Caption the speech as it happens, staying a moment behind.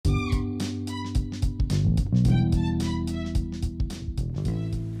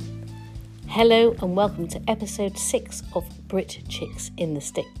Hello and welcome to episode 6 of Brit Chicks in the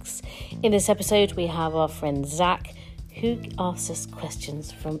Sticks. In this episode we have our friend Zach, who asks us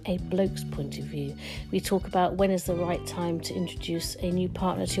questions from a bloke's point of view. We talk about when is the right time to introduce a new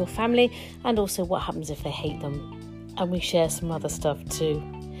partner to your family and also what happens if they hate them. And we share some other stuff too.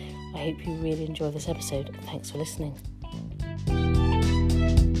 I hope you really enjoy this episode. Thanks for listening.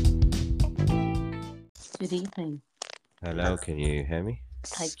 Good evening. Hello, can you hear me?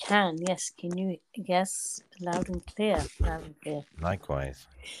 I can, yes. Can you? Yes, loud and clear. Loud and clear. Likewise.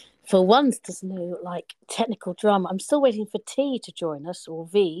 For once, there's no technical drama. I'm still waiting for T to join us, or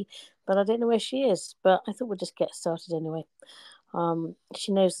V, but I don't know where she is. But I thought we'd just get started anyway.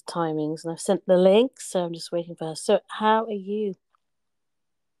 She knows the timings, and I've sent the link, so I'm just waiting for her. So, how are you?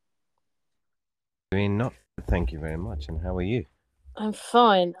 Thank you very much. And how are you? I'm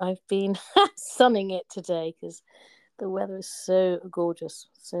fine. I've been sunning it today because the weather is so gorgeous.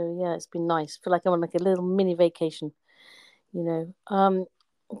 So yeah, it's been nice. I feel like I'm on a little mini vacation, you know.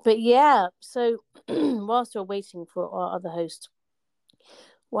 But yeah, so whilst we're waiting for our other host,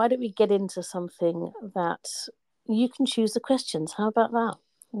 why don't we get into something that you can choose the questions? How about that?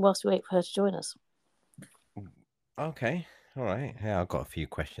 Whilst we wait for her to join us. Okay. All right. Yeah, I've got a few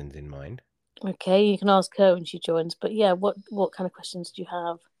questions in mind. Okay, you can ask her when she joins. But yeah, what kind of questions do you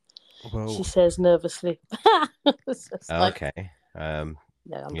have? Well, she says nervously. okay.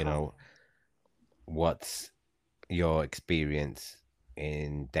 No, What's your experience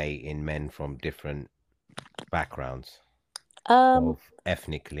in dating men from different backgrounds, both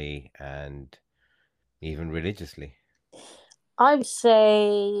ethnically and even religiously? I would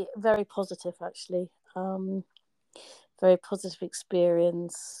say very positive, actually. Very positive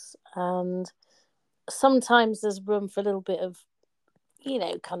experience, and sometimes there's room for a little bit of,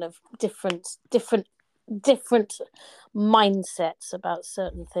 kind of different mindsets about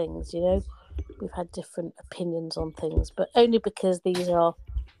certain things. We've had different opinions on things, but only because these are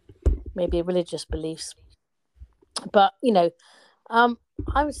maybe religious beliefs. But I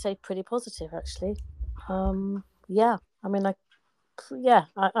would say pretty positive, actually. Yeah, I mean,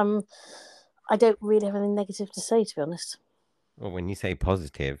 I don't really have anything negative to say, to be honest. Well, when you say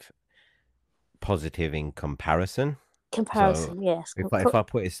positive in comparison. Comparison, So yes. if I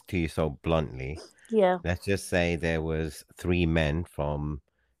put it to you so bluntly, Yeah. let's just say there was 3 men from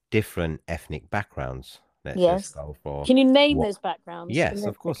different ethnic backgrounds. Let's just Yes. go for Can you name what? those backgrounds? Yes,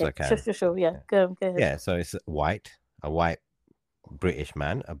 of course Okay. I can. Sure. Yeah. Go ahead. Yeah, so it's a white British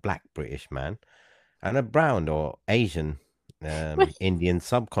man, a black British man, and a brown or Asian Indian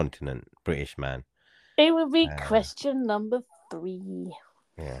subcontinent British man. It would be Uh, question number 3.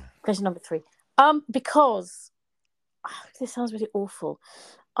 yeah. Question number 3. Because this sounds really awful.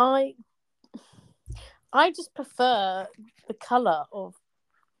 I just prefer the colour of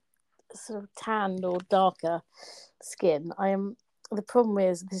sort of tanned or darker skin. The problem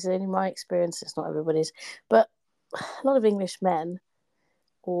is, this is only my experience, it's not everybody's, but a lot of English men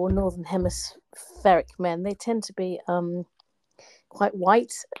or Northern Hemispheric men, they tend to be quite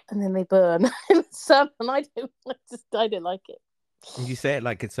white, and then they burn in the sun, and I don't like it. You say it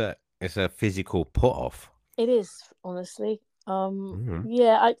like it's a physical put off. It is, honestly. Mm-hmm.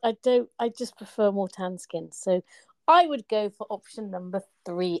 Yeah, I just prefer more tan skin. So I would go for option number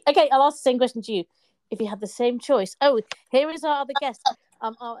 3. Okay, I'll ask the same question to you. If you had the same choice. Oh, here is our other guest,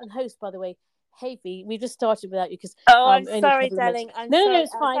 and host, by the way. Hey V, we just started without you because I'm sorry, darling. No,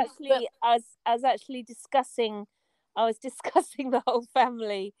 it's fine. I was actually discussing the whole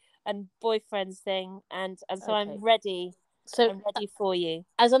family and boyfriends thing, and so okay. I'm ready. So I'm ready for you.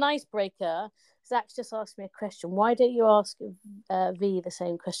 As an icebreaker, Zach's just asked me a question. Why don't you ask V the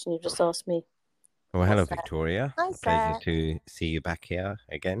same question you just asked me? Well, hello, Victoria. Hi, pleasure to see you back here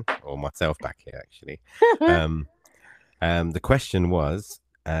again, or myself back here, actually. The question was,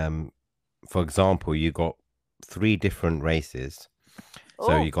 for example, you got 3 different races.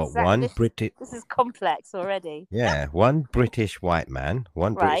 So you got one British. This is complex already. Yeah, one British white man,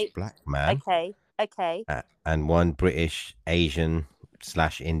 one British black man. Okay. And one British Asian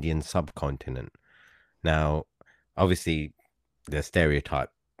 / Indian subcontinent. Now, obviously, there's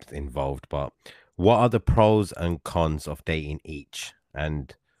stereotypes involved, but what are the pros and cons of dating each?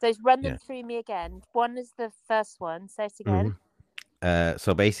 And so run them through me again. One is the first one. Say it again. Mm-hmm.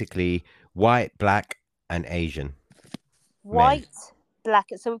 So basically, white, black, and Asian. White, black.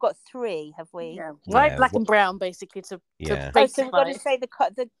 So we've got 3, have we? Yeah. White, black, and brown, basically. So we've got to say the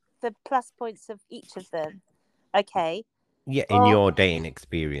plus points of each of them. Okay. Yeah, in your dating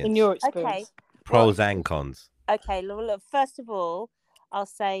experience. In your experience. Okay. Pros and cons. Okay. Well, look, first of all, I'll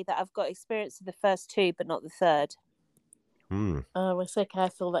say that I've got experience of the first 2, but not the third. We're so okay. I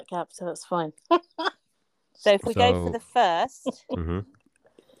fill that gap, so that's fine. So if we go for the first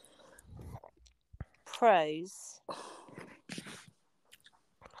pros,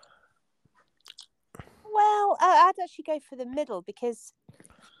 well, I'd actually go for the middle because,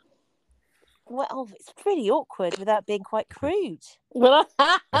 well, it's pretty awkward without being quite crude. Well,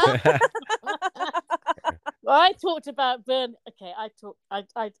 I talked about burn. Okay,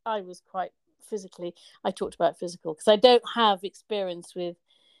 I was quite physically. I talked about physical because I don't have experience with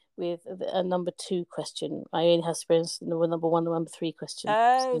a number 2 question. I only have experience in the number 1 and number 3 question.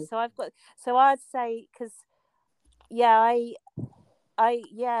 Oh, so I've got. So I'd say because, yeah,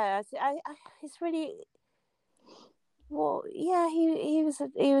 it's really. Well, yeah, he was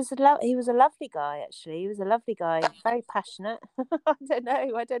a lovely guy actually. He was a lovely guy, very passionate. I don't know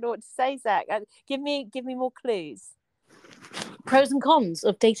what to say, Zach. Give me more clues. Pros and cons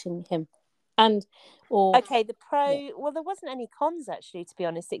of dating him, okay, the pro. Yeah. Well, there wasn't any cons actually, to be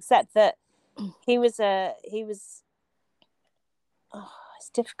honest, except that he was. Oh, it's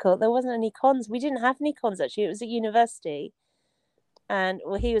difficult. There wasn't any cons. We didn't have any cons actually. It was at university, and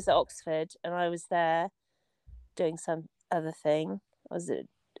well, he was at Oxford, and I was there doing some other thing.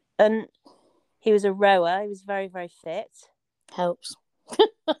 And he was a rower. He was very, very fit. Helps.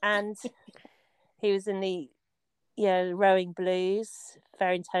 And he was in the rowing blues,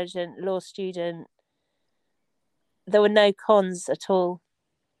 very intelligent, law student. There were no cons at all.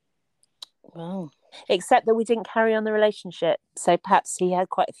 Wow. Except that we didn't carry on the relationship. So perhaps he had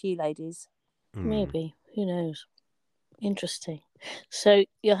quite a few ladies. Maybe. Who knows? Interesting. So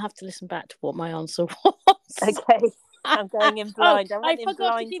you'll have to listen back to what my answer was. Okay. I'm going in blind. I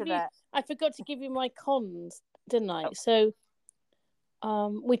forgot to give you my cons, didn't I? So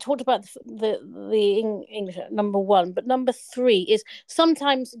we talked about the English number 1, but number 3 is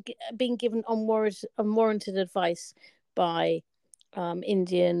sometimes being given unwarranted advice by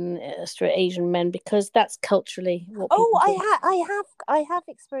Indian, straight Asian men, because that's culturally what. I have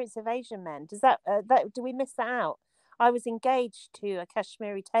experience of Asian men. Does that do we miss that out? I was engaged to a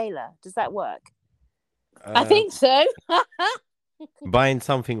Kashmiri tailor. Does that work? I think so. Buying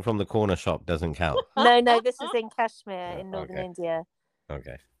something from the corner shop doesn't count. No, this is in Kashmir in northern India.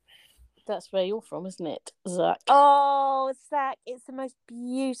 Okay. That's where you're from, isn't it, Zach? Oh, Zach, it's the most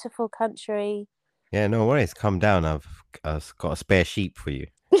beautiful country. Yeah, no worries. Come down. I've got a spare sheep for you.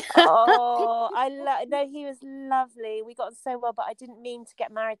 Oh, no, he was lovely. We got on so well, but I didn't mean to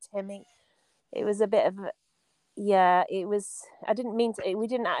get married to him. It was a bit of, it was. I didn't mean to. I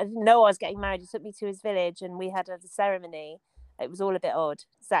didn't know I was getting married. He took me to his village, and we had a ceremony. It was all a bit odd.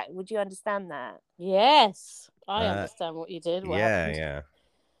 Zach, would you understand that? Yes, I understand what you did. What happened? Yeah.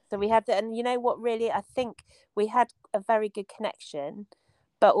 So we had and you know what? Really, I think we had a very good connection.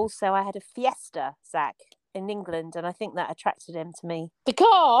 But also I had a Fiesta, Zach, in England, and I think that attracted him to me. The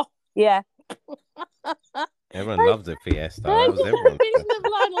car? Yeah. Everyone loves a Fiesta. That was everyone. The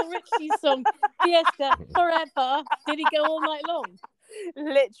Lionel Richie song, Fiesta, forever. Did he go all night long?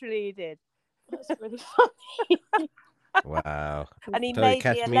 Literally he did. That's really funny. Wow. And he made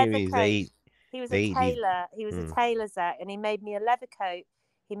me a leather coat. He was a tailor. He was a tailor, Zach, and he made me a leather coat.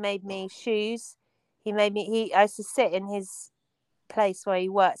 He made me shoes. I used to sit in his place where he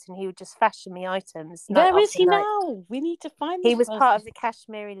worked, and he would just fashion me items. Where is he now? We need to find him. He was part of the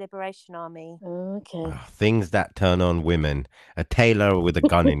Kashmiri Liberation Army. Okay. Things that turn on women. A tailor with a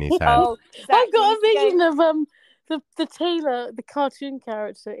gun in his hand. Oh, Zach, I've got a vision of the tailor, the cartoon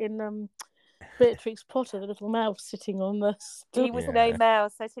character in Beatrix Potter, the little mouse sitting on the stool. He was no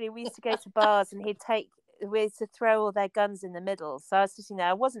mouse. I tell you, we used to go to bars, and we used to throw all their guns in the middle. So I was sitting there.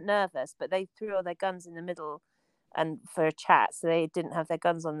 I wasn't nervous, but they threw all their guns in the middle. And for a chat, so they didn't have their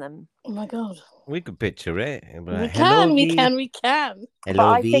guns on them. Oh my god! We could picture it. We can. But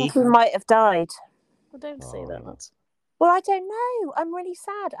I think he might have died. Well, don't say that. Well, I don't know. I'm really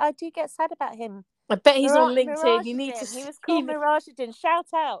sad. I do get sad about him. I bet he's on LinkedIn. You need to. He was called Mirajadin.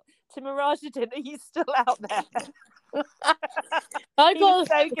 Shout out to Mirajadin. Are you still out there? He was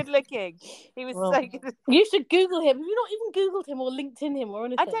so good looking. He was so good. You should Google him. Have you not even Googled him or LinkedIn him or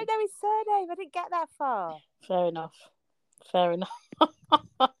anything? I don't know his surname. I didn't get that far. Fair enough.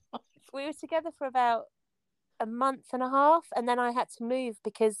 We were together for about a month and a half, and then I had to move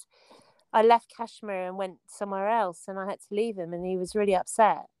because I left Kashmir and went somewhere else, and I had to leave him, and he was really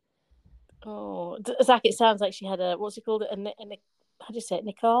upset. Oh, Zach, it sounds like she had what's it called? How do you say it?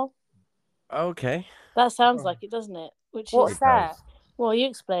 Nicole? Okay. That sounds like it, doesn't it? What's that? Well, you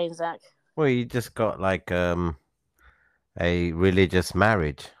explain, Zach. Well, you just got like a religious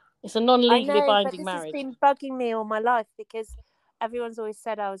marriage. It's a non-legally binding marriage. This has been bugging me all my life because everyone's always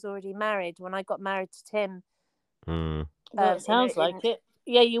said I was already married when I got married to Tim. Well, it sounds like it.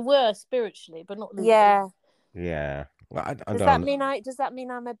 Yeah, you were spiritually, but not legally. Yeah. Yeah. Well, I Does don't. that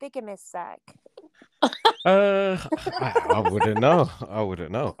mean I'm a bigamist, Zach? I wouldn't know. I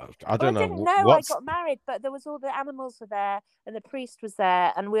wouldn't know. I Well, don't I know didn't know I what's. got married, but there was all the animals were there, and the priest was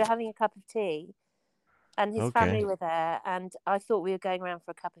there, and we were having a cup of tea, and his Okay. family were there, and I thought we were going around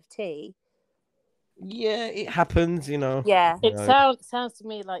for a cup of tea. Yeah, it happens. Yeah. It sounds to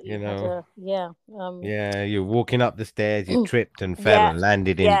me like You you had know. a Yeah, you're walking up the stairs, you tripped and fell Yeah. and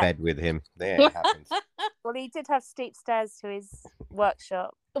landed in bed with him. There it happens. Well, he did have steep stairs to his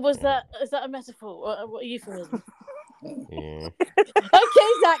workshop. is that a metaphor or what euphemism? Yeah. Okay,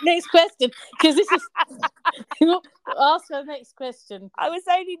 Zach. Next question, because this is. Ask the next question. I was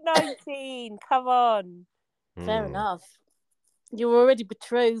only 19. Come on. Fair Mm. enough. You were already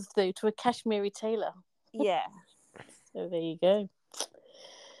betrothed though to a Kashmiri tailor. Yeah. So there you go.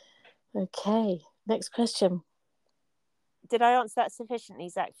 Okay, next question. Did I answer that sufficiently,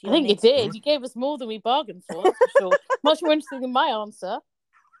 Zach? For I your think you needs? did. You gave us more than we bargained for, that's for sure. Much more interesting than my answer.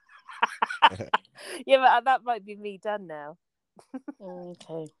 Yeah, but that might be me done now.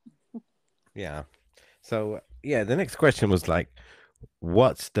 Okay. Yeah. So, yeah, the next question was like,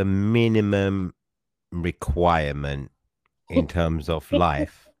 what's the minimum requirement in terms of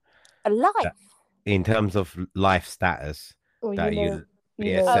life? A life. In terms of life status Well, that you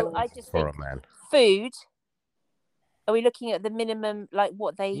be know. acceptable I just for think a man? food. Are we looking at the minimum, like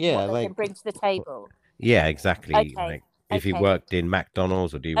what they can bring to the table? Yeah, exactly. Okay. Like if he Okay. worked in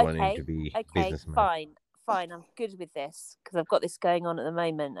McDonald's, or do you want him to be Okay. businessman? Fine. I'm good with this because I've got this going on at the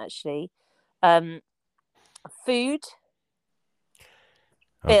moment. Actually, food,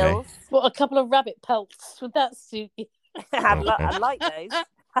 Okay. bills. What, a couple of rabbit pelts? Would that suit you? I like those.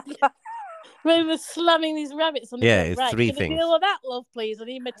 Maybe we're slamming these rabbits on the Yeah, wet it's rag. three Can I things. deal with that, love, please? I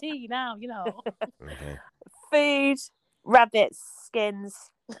need my tea now, Okay. Food, rabbits,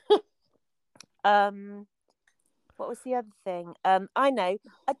 skins. What was the other thing? I know.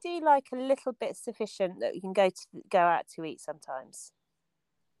 I do like a little bit sufficient that we can go out to eat sometimes.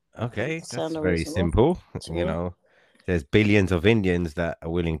 Okay, that's Sound very reasonable. simple. There's billions of Indians that are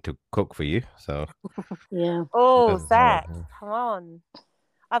willing to cook for you. So Yeah. Oh, doesn't Zach, sound- come on.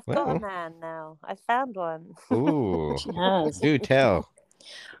 I've got a Well. man now. I found one. Ooh, She has. do tell.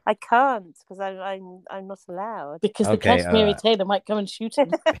 I can't because I'm not allowed. Because the Okay, Kashmiri tailor might come and shoot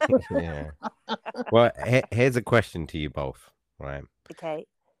him. Yeah. Well, here's a question to you both. Right. Okay.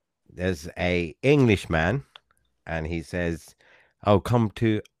 There's a Englishman, and he says, "Oh, come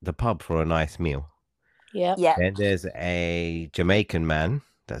to the pub for a nice meal." Yeah. Yeah. Then there's a Jamaican man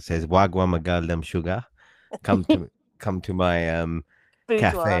that says, "Wagwan Magaldam sugar, come to my Boudoir.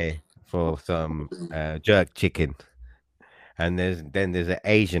 cafe for some jerk chicken." And there's an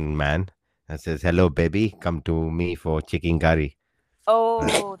Asian man that says, "Hello, baby, come to me for chicken curry."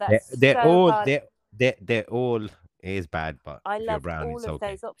 Oh, that's they're so all hard. they're all, it is bad, but I if you're loved brown, all it's of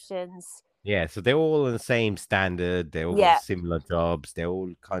okay. those options. Yeah, so they're all on the same standard. They all Yeah. got similar jobs. They're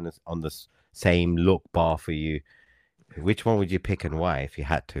all kind of on the same look bar for you. Which one would you pick and why if you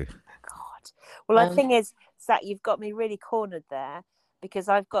had to? God. Well, the thing is, Zach, you've got me really cornered there because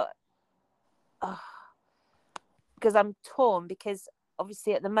I've got. Because I'm torn because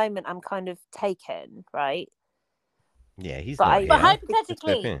obviously at the moment I'm kind of taken, right? Yeah, he's But not here. But Just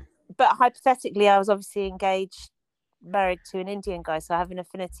step in. hypothetically, I was obviously engaged, married to an Indian guy, so I have an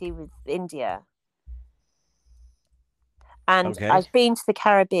affinity with India. And Okay. I've been to the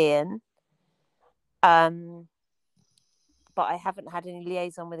Caribbean, but I haven't had any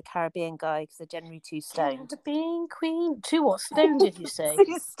liaison with a Caribbean guy because they're generally too stoned. Caribbean queen. Too what? Stoned, did you say?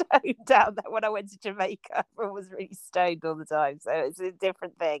 Too stoned down there. When I went to Jamaica, I was really stoned all the time, so it's a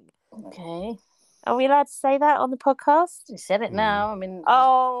different thing. Okay. Are we allowed to say that on the podcast? You said it now. I mean.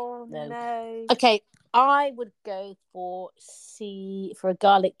 Oh no. Okay, I would go for a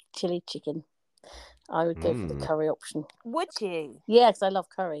garlic chili chicken. I would go for the curry option. Would you? Yeah, because I love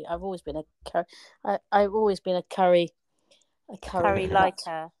curry. I've always been a curry. I've always been a curry. Curry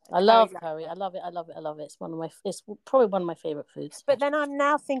liker. I love curry. I love it. It's It's probably one of my favorite foods. But then I'm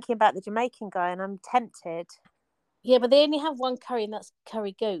now thinking about the Jamaican guy, and I'm tempted. Yeah, but they only have one curry, and that's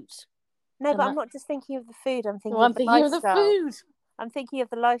curry goat. No, but I'm not just thinking of the food. I'm thinking of the thinking of lifestyle. the food. I'm thinking of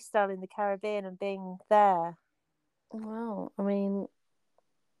the lifestyle in the Caribbean and being there. Well, I mean,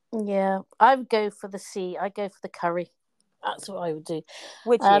 yeah, I would go for the sea. I'd go for the curry. That's what I would do.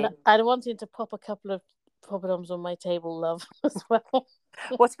 Would you? I'd wanted to pop a couple of poppadoms on my table, love, as well.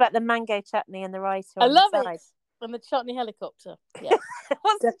 What about the mango chutney and the rice? I love it. And the chutney helicopter. Yeah.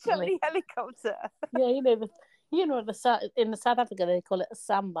 What's definitely. the chutney helicopter? Yeah, in the South Africa they call it a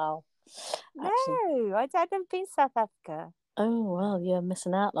sambal. No, I've never been to South Africa. Oh, well, you're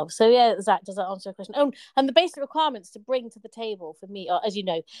missing out, love. So, yeah, Zach, does that answer your question? Oh, and the basic requirements to bring to the table for me are, as you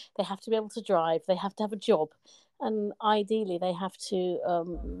know, they have to be able to drive, they have to have a job, and ideally they have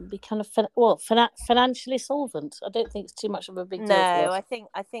to be kind of, financially solvent. I don't think it's too much of a big deal. No, I think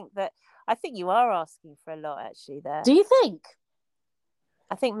you are asking for a lot, actually, there. Do you think?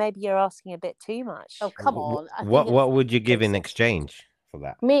 I think maybe you're asking a bit too much. Oh, come on. What would you give in exchange for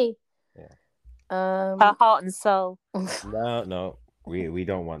that? Me? Yeah. Her heart and soul. No, we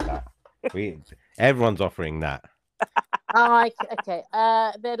don't want that. Everyone's offering that. Okay.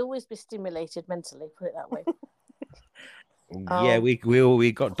 They'd always be stimulated mentally. Put it that way. Yeah,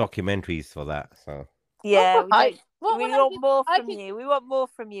 we got documentaries for that. So yeah, we want more from you. We want more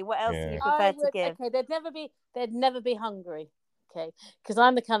from you. What else are you prepared to give? Okay, they'd never be hungry. Okay, because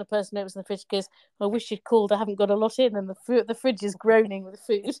I'm the kind of person who opens the fridge goes, I wish you'd called. I haven't got a lot in, and the fridge is groaning with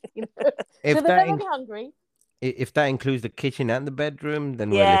food. You know? So they'd never be hungry. If that includes the kitchen and the bedroom, then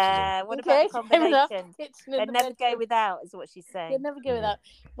we're listening. What about the combination? They'd never go without, is what she's saying. They'd never go without.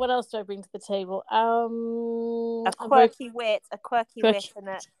 What else do I bring to the table? A quirky wit,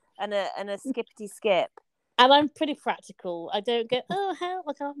 and a skippity skip. And I'm pretty practical. I don't go, oh hell,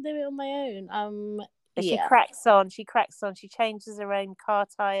 I can't do it on my own. She cracks on. She changes her own car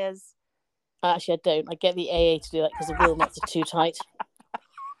tires. Actually, I don't. I get the AA to do that because the wheel nuts are too tight.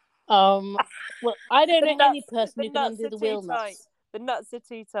 Well, I don't know any person who can undo the wheel nuts. The nuts are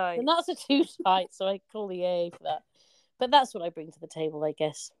too tight. The nuts are too tight, so I call the AA for that. But that's what I bring to the table, I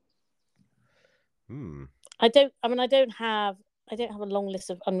guess. I don't have a long list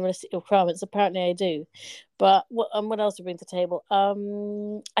of unrealistic requirements. Apparently, I do. But what else do I bring to the table?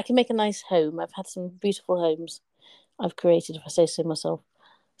 I can make a nice home. I've had some beautiful homes I've created, if I say so myself.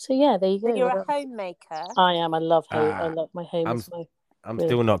 So yeah, there you go. So you're a homemaker. I am. I love home. I love my home. I'm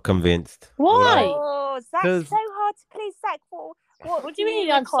still not convinced. Why? Oh, Zach's so hard to please. Zach, what do you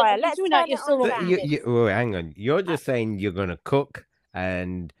mean? I'm sorry. Let's turn it on. Hang on. You're just saying you're gonna cook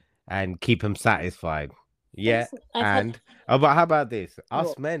and keep him satisfied. Yeah, but how about this?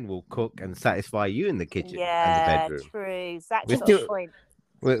 Us men will cook and satisfy you in the kitchen and the bedroom. True. Zach's got a point.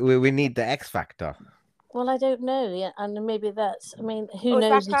 We need the X factor. Well, I don't know. Yeah, and maybe that's. I mean, who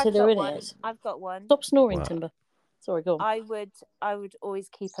knows until they're in it? I've got one. Stop snoring, Timber. Sorry, go on. I would always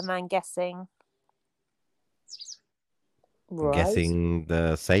keep a man guessing. Right. Guessing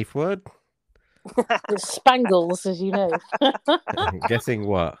the safe word? It's Spangles, as you know. Guessing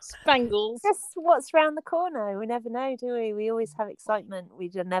what? Spangles. Just what's round the corner. We never know, do we? We always have excitement. We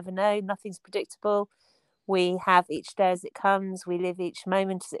never know. Nothing's predictable. We have each day as it comes. We live each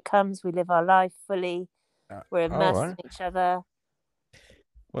moment as it comes. We live our life fully. We're immersed in each other.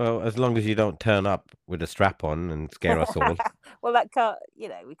 Well, as long as you don't turn up with a strap on and scare us all. Well, that can't.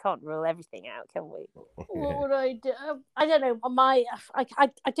 We can't rule everything out, can we? What would I do? I don't know.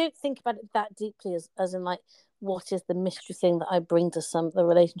 I don't think about it that deeply as in like what is the mystery thing that I bring to the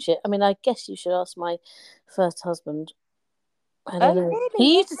relationship. I mean, I guess you should ask my first husband. I don't know. Really?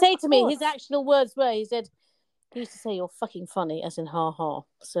 He used to say to me, his actual words were, he used to say, "You're fucking funny," as in ha ha.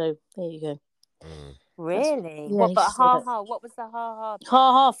 So there you go. Really? Yeah, what? But ha ha. What was the ha ha?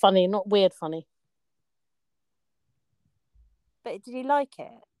 Ha ha, funny, not weird funny. But did he like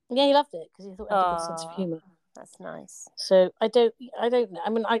it? Yeah, he loved it because he thought it had a good sense of humour. That's nice. So I don't know. I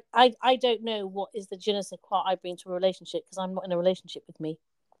mean, I don't know what is the je ne sais quoi I bring to a relationship because I'm not in a relationship with me.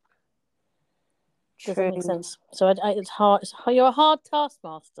 Does that make sense? So it's hard. You're a hard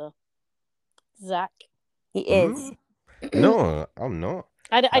taskmaster, Zach. He is. No, I'm not.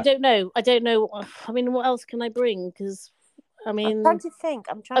 I don't know. I don't know. I mean, what else can I bring? Because I mean, I'm trying to think.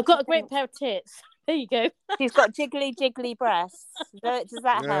 I've got a great pair of tits. There you go. She's got jiggly breasts. Does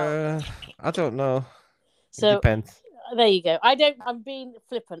that help? I don't know. So it depends. There you go. I'm being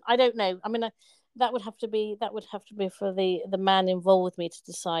flippant. I don't know. I mean, that would have to be for the man involved with me to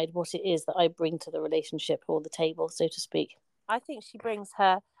decide what it is that I bring to the relationship or the table, so to speak. I think she brings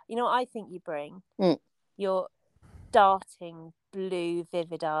her. You know what I think you bring? Your darting blue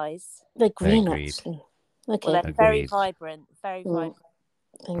vivid eyes. They're green, actually. Okay. Well, they're very vibrant. Very vibrant.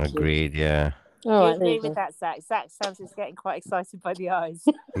 Agreed. Yeah. All right, agree with that, Zach. Zach sounds like he's getting quite excited by the eyes.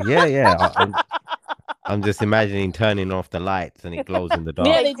 Yeah. I'm just imagining turning off the lights and it glows in the dark.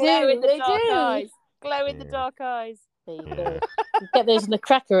 Yeah, they glow do. In the They dark do. Eyes. Glow in the dark eyes. There you go. You get those in a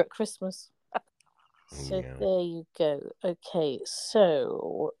cracker at Christmas. So there you go. Okay.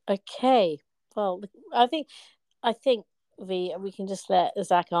 Well, I think we can just let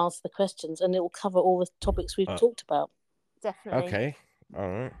Zach answer the questions and it will cover all the topics we've talked about. Definitely. Okay. All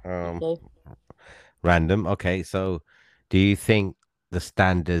right. Random. Okay. So, do you think the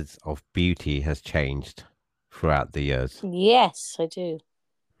standards of beauty has changed throughout the years? Yes, I do.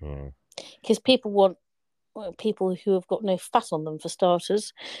 Yeah. Because people want people who have got no fat on them, for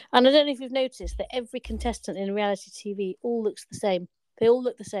starters. And I don't know if you've noticed that every contestant in reality TV all looks the same. They all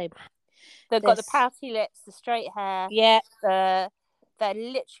look the same. They've got the pouty lips, the straight hair. Yeah. They're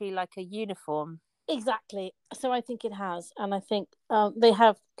literally like a uniform. Exactly. So I think it has. And I think they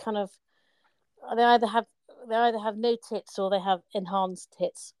have kind of, they either have no tits or they have enhanced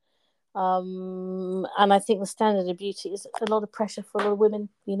tits. And I think the standard of beauty is a lot of pressure for a lot of women,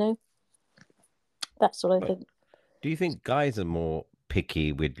 you know. That's what I think. Do you think guys are more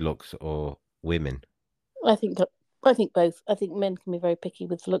picky with looks or women? I think both. I think men can be very picky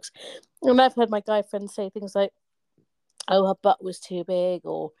with looks. And I've heard my guy friends say things like, oh, her butt was too big,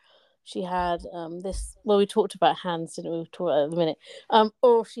 or she had this. Well, we talked about hands, didn't we? We talked about it at the minute.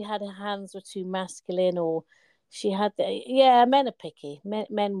 Or she had her hands were too masculine, or she had the. Yeah, men are picky.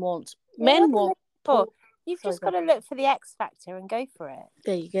 Men want. Men want. You've just got to look for the X Factor and go for it.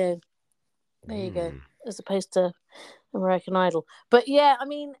 There you go. There you go. As opposed to American Idol. But yeah, I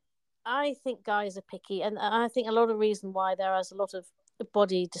mean, I think guys are picky, and I think a lot of reason why there is a lot of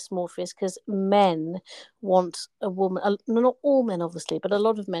body dysmorphia is because men want a woman. Not all men, obviously, but a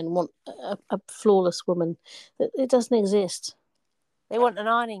lot of men want a flawless woman. It doesn't exist. They want an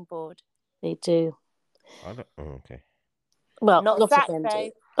ironing board. They do. Okay. Well, not a lot Zach, of men though.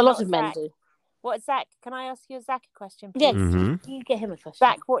 do. A lot of men do. What, Zach? Can I ask you a Zach question, please? Yes, you get him a question.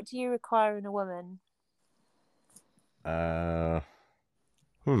 Zach, what do you require in a woman? A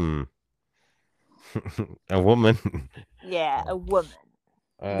woman. Yeah, a woman.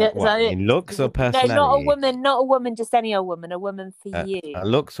 In looks or personality? No, not a woman, just any old woman. A woman for you.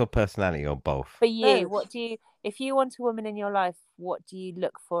 Looks or personality or both? For you, what do you? If you want a woman in your life, what do you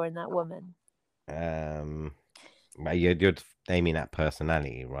look for in that woman? You're aiming at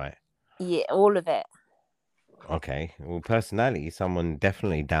personality, right? Yeah, all of it. Okay. Well, personality, someone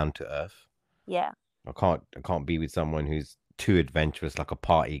definitely down to earth. Yeah. I can't be with someone who's too adventurous, like a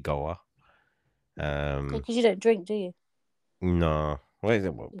party goer. Because you don't drink, do you? No. What is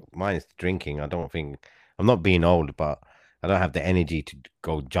it? Mine's drinking. I'm not being old, but I don't have the energy to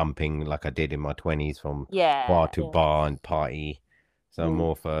go jumping like I did in my 20s from bar to bar and party. So I'm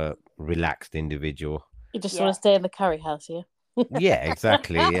more of a relaxed individual. You just want to stay in the curry house, yeah? Yeah,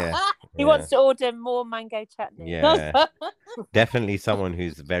 exactly. Yeah. He wants to order more mango chutney. Yeah. Definitely someone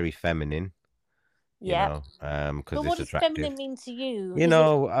who's very feminine. Yeah. Because what does feminine mean to you?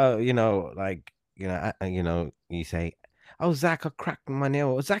 You say, "Oh, Zach, I cracked my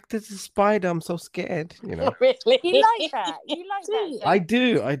nail. Oh, Zach, there's a spider. I'm so scared." You know. Really? You like that? You like that? I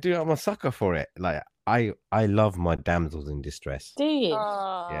do. I'm a sucker for it. Like I love my damsels in distress. Do you?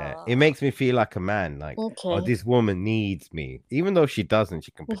 Yeah, it makes me feel like a man. Like, oh, this woman needs me, even though she doesn't.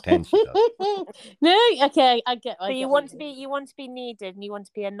 She can pretend she does. No, okay, I get. So you want to be needed, and you want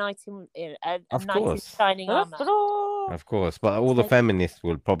to be a knight in shining armor. Of course, but all the feminists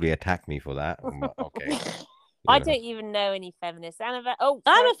will probably attack me for that. Okay. I don't even know any feminists. Annabelle. Oh,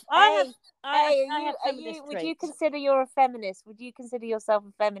 would you consider you're a feminist? Would you consider yourself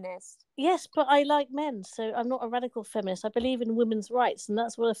a feminist? Yes, but I like men, so I'm not a radical feminist. I believe in women's rights, and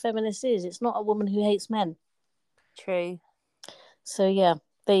that's what a feminist is. It's not a woman who hates men. True. So yeah,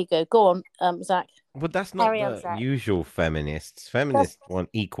 there you go. Go on, Zach. But that's not the usual feminists. Feminists want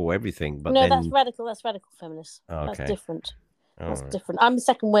equal everything, but that's radical. That's radical feminists. Okay. That's different. That's different. I'm the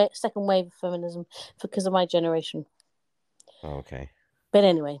second wave of feminism because of my generation. Okay. But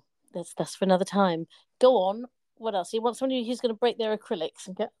anyway, that's for another time. Go on. What else? You want somebody who's going to break their acrylics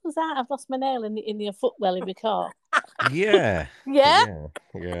and go, "What's that? I've lost my nail in the footwell of your car." Yeah. Yeah.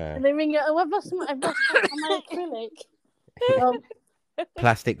 And they ring you. Oh, I've lost my acrylic.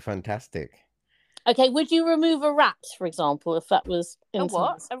 Plastic fantastic. Okay, would you remove a rat, for example, if that was a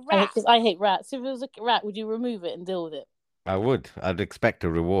what? A rat? Because I hate rats. If it was a rat, would you remove it and deal with it? I would. I'd expect a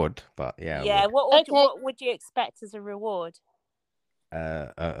reward, but yeah. Yeah. What would you expect as a reward?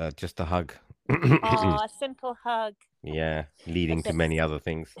 Just a hug. A simple hug. Yeah, leading to many other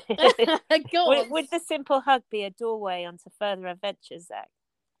things. Would the simple hug be a doorway onto further adventures, Zach?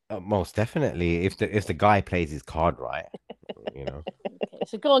 Most definitely, if the guy plays his card right, you know. Okay,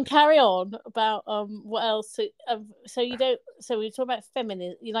 so go on, carry on about what else? So you don't. So we talk about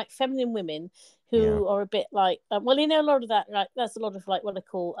feminine. You like feminine women who are a bit like. Well, you know, a lot of that. Like that's a lot of like what I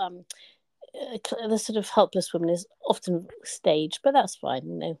call the sort of helpless women is often staged, but that's fine.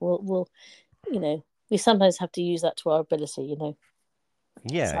 You know, we'll we sometimes have to use that to our ability. You know.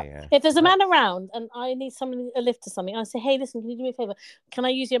 Yeah, So yeah. if there's a man around and I need somebody a lift or something, I say, "Hey, listen, can you do me a favor? Can I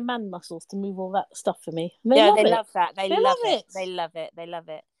use your man muscles to move all that stuff for me?" And they love they it. love that. They They love love it. it. They love it. They love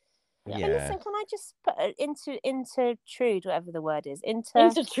it. Yeah. Hey, Yeah. listen, can I just put intertrude, whatever the word is,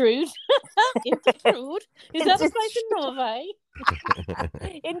 Intertrude. Intertrude. Is that a Intertrude. place in Norway?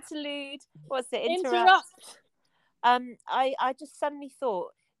 Interlude. What's it? Interrupt. I just suddenly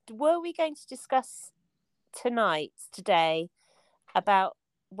thought, were we going to discuss today about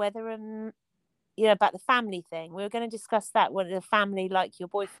whether about the family thing? We were going to discuss that, whether the family like your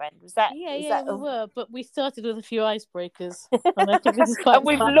boyfriend. Was that? Yeah, we were, but we started with a few icebreakers, and I think this is quite and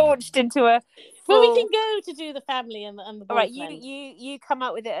we've fun. launched into a. Well, we can go to do the family and the All boyfriend. right, you come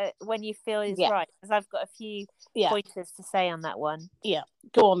up with it when you feel it's right, because I've got a few pointers to say on that one. Yeah,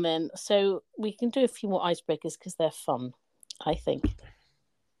 go on then. So we can do a few more icebreakers because they're fun, I think.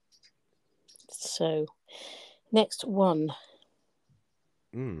 So, next one.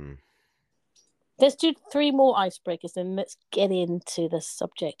 Let's do 3 more icebreakers, and let's get into the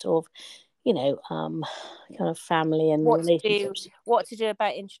subject of, kind of family and relationships. What to do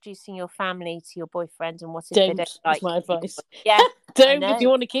about introducing your family to your boyfriend, and what if Don't, they don't like? Is my advice. Yeah, don't if you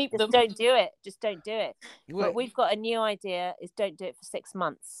want to keep Just them. don't do it. Just don't do it. But we've got a new idea: is don't do it for 6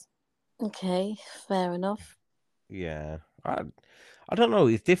 months. Okay, fair enough. Yeah, I don't know.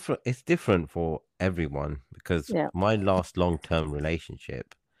 It's different. It's different for everyone because my last long-term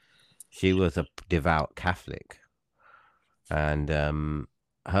relationship, she was a devout Catholic, and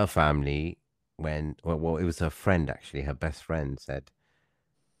her family, it was her friend actually. Her best friend said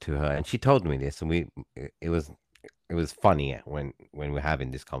to her, and she told me this, and it was funny when we were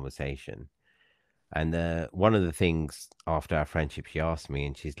having this conversation. And one of the things after our friendship, she asked me,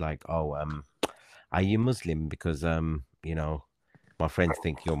 and she's like, "Oh, are you Muslim? Because my friends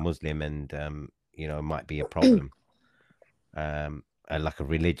think you're Muslim, and it might be a problem, like a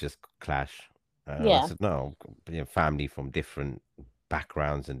religious clash." And I said, "No, family from different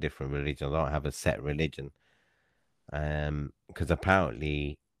backgrounds and different religions. I don't have a set religion." Because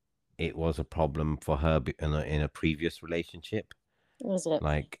apparently it was a problem for her in a previous relationship. Was it?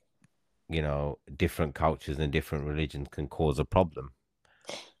 Like, different cultures and different religions can cause a problem.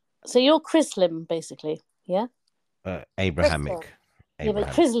 So you're Chrislam, basically, yeah? Abrahamic. Yeah, but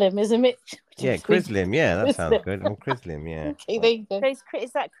Chrislam is a mix. Yeah, Chrislam. Yeah, that sounds good. I'm Chrislam. Yeah. Okay, there you go. So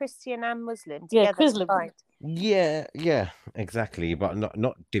is that Christian and Muslim together? Yeah, Chrislam. Yeah, exactly. But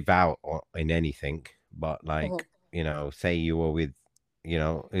not devout in anything. But like, say you were with,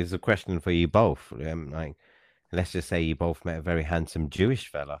 it's a question for you both. Like, let's just say you both met a very handsome Jewish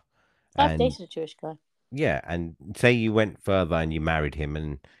fella. I've dated a Jewish guy. Yeah, and say you went further and you married him,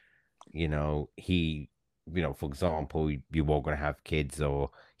 and he, for example, you were going to have kids,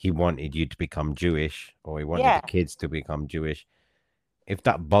 or he wanted you to become Jewish, or he wanted the kids to become Jewish. If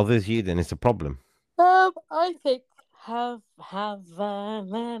that bothers you, then it's a problem. I think Hanukkah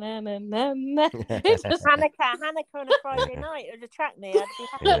on a Friday night would attract me. I'd be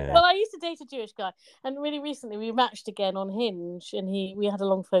happy. Yeah. Well, I used to date a Jewish guy, and really recently we matched again on Hinge, and we had a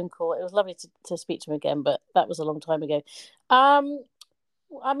long phone call. It was lovely to speak to him again, but that was a long time ago. I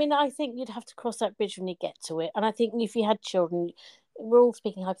mean, I think you'd have to cross that bridge when you get to it, and I think if you had children, we're all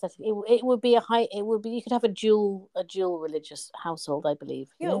speaking hypothetically. It would be you could have a dual religious household, I believe.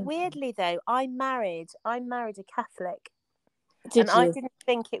 Weirdly though, I married a Catholic. I didn't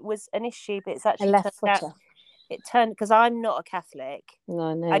think it was an issue, but it's actually turned because I'm not a Catholic.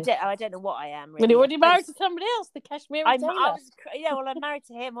 No, no. I don't know what I am. Really. When you're already married to somebody else, the Kashmiri Taylor. I'm married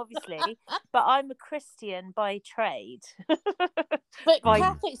to him, obviously, but I'm a Christian by trade. But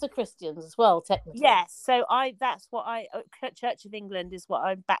Catholics are Christians as well, technically. Yes, so that's what Church of England is what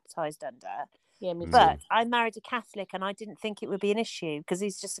I'm baptised under. Yeah, me too. But I married a Catholic, and I didn't think it would be an issue because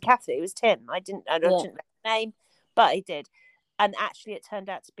he's just a Catholic. It was Tim. I didn't know his name, but he did, and actually, it turned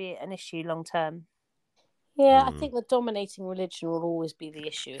out to be an issue long term. Yeah, I think the dominating religion will always be the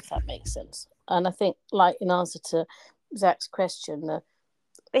issue, if that makes sense. And I think, like in answer to Zach's question, but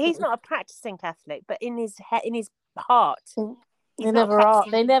he's not a practicing Catholic, but in his heart, they never are.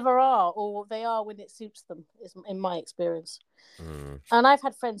 They never are, or they are when it suits them. Is in my experience. And I've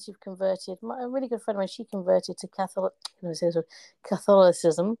had friends who've converted. A really good friend of mine, she converted to Catholicism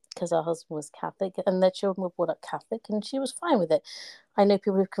because her husband was Catholic, and their children were brought up Catholic, and she was fine with it. I know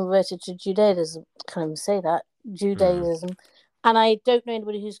people who've converted to Judaism. Can't even say that Judaism. And I don't know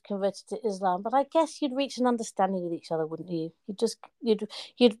anybody who's converted to Islam, but I guess you'd reach an understanding with each other, wouldn't you? You'd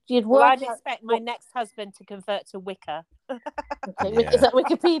work. Well, I'd expect my next husband to convert to Wicca. Okay, yeah. Is that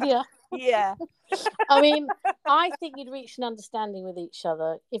Wikipedia? Yeah. I mean, I think you'd reach an understanding with each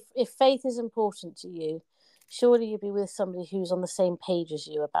other if faith is important to you. surely you'd be with somebody who's on the same page as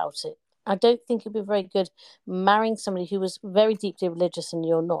you about it. I don't think it'd be very good marrying somebody who was very deeply religious and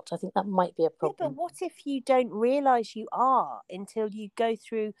you're not. I think that might be a Yeah, problem. but what if you don't realise you are until you go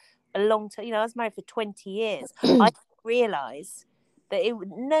through a long time? You know, I was married for 20 years. I didn't realise that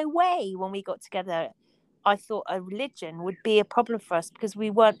no way when we got together, I thought a religion would be a problem for us because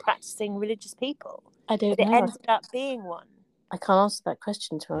we weren't practicing religious people. I don't But it know. ended up being one. I can't answer that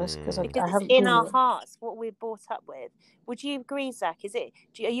question, to be honest, because I Because it's haven't in been our there. hearts, what we're brought up with. Would you agree, Zach?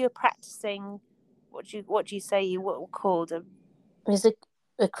 Are you a practicing? What do you say you were called Is it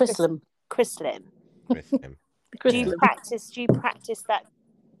a Chrislam? Chrislam? Christian. Do you practice that?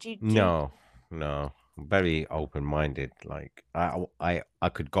 No, very open-minded. Like I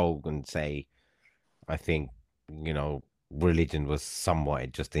could go and say, I think, religion was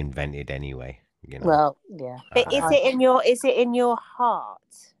somewhat just invented anyway. Well, yeah. But is it in your heart?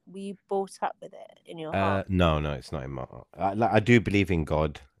 Were you brought up with it in your heart? No, it's not in my heart. I do believe in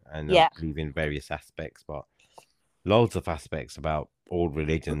God, and I believe in various aspects, but loads of aspects about all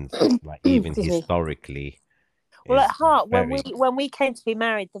religions, like even historically. Well, is at heart, very... when we came to be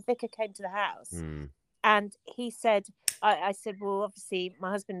married, the vicar came to the house, Mm, and he said, I said, well, obviously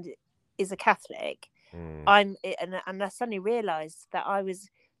my husband is a Catholic. mm, And I suddenly realised that I was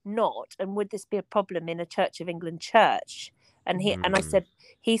not, and would this be a problem in a Church of England church? And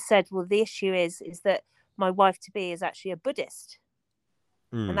he said, well, the issue is that my wife to be is actually a Buddhist,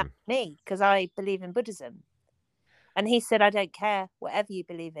 and that's me because I believe in Buddhism. And he said, I don't care whatever you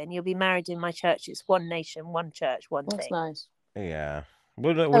believe in, you'll be married in my church. It's one nation, one church, one That's thing. nice. yeah.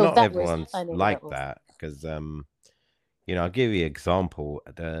 Well, not everyone's like that, because I'll give you an example.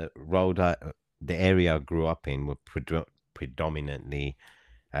 The area I grew up in were predominantly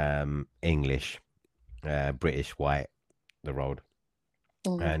English, British white, the road.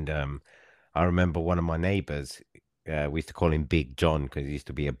 And I remember one of my neighbors, we used to call him Big John because he used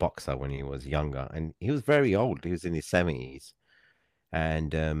to be a boxer when he was younger, and he was very old. He was in his 70s,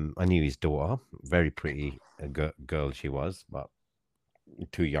 and I knew his daughter, very pretty girl she was, but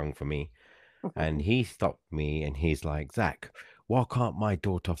too young for me. And he stopped me and he's like, Zach, why can't my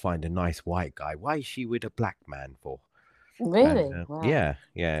daughter find a nice white guy? Why is she with a black man for? Really? And Wow.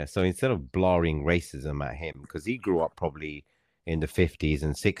 yeah. So instead of blaring racism at him, because he grew up probably in the 50s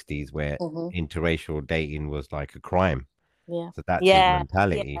and 60s where interracial dating was like a crime. Yeah. So that's his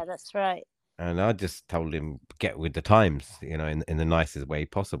mentality. Yeah, that's right. And I just told him, get with the times, in the nicest way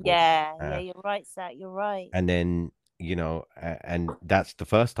possible. Yeah, you're right, Zach. You're right. And then, and that's the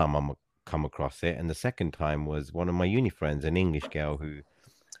first time I'm come across it. And the second time was one of my uni friends, an English girl who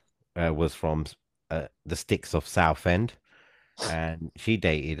was from the sticks of Southend, and she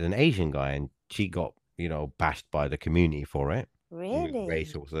dated an Asian guy, and she got bashed by the community for it. Really?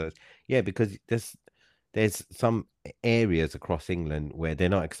 Racial slurs. Yeah, because there's some areas across England where they're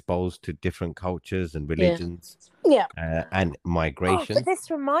not exposed to different cultures and religions. Yeah. And migration. But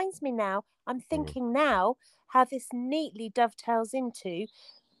this reminds me now. I'm thinking now how this neatly dovetails into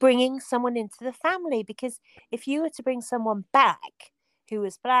bringing someone into the family, because if you were to bring someone back who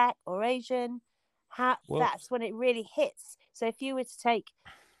was black or Asian, that's when it really hits. So if you were to take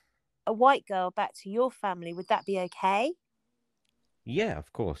a white girl back to your family, would that be okay? Yeah,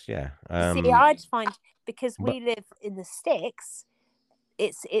 of course, yeah. See, I'd find, because we live in the sticks,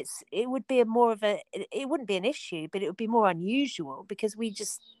 it would be it wouldn't be an issue, but it would be more unusual because we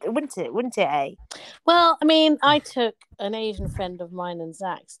just wouldn't it, eh? Well, I mean, I took an Asian friend of mine and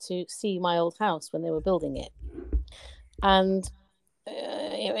Zach's to see my old house when they were building it, and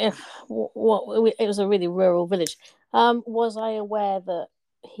it was a really rural village. Was I aware that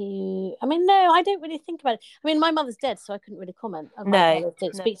I mean, no, I don't really think about it. I mean, my mother's dead, so I couldn't really comment. My mother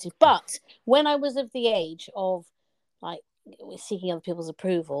didn't speak to. But when I was of the age of, like, seeking other people's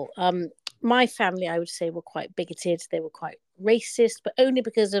approval, my family, I would say, were quite bigoted. They were quite racist, but only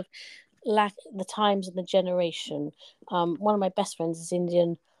because of the times and the generation. One of my best friends is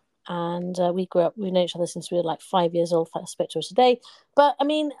Indian, and we know each other since we were like 5 years old. I spoke to her today. But I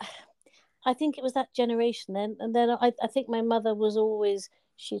mean, I think it was that generation then. And then I think my mother was always,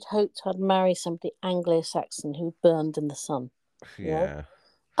 she'd hoped I'd marry somebody Anglo-Saxon who burned in the sun. Yeah.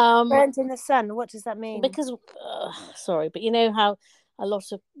 Burned in the sun, what does that mean? Because, sorry, but you know how a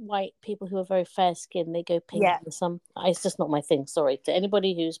lot of white people who are very fair skinned, they go pink in the sun. It's just not my thing. Sorry to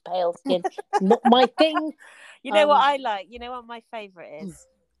anybody who's pale skinned, not my thing. You know what I like? You know what my favourite is?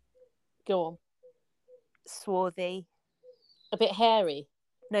 Go on. Swarthy. A bit hairy.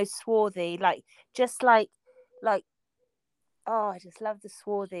 No, swarthy, just like oh, I just love the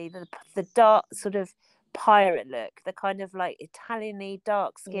swarthy, the dark sort of pirate look, the kind of like Italian-y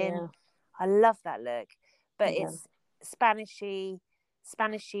dark skin. Yeah. I love that look. but Yeah. it's Spanishy,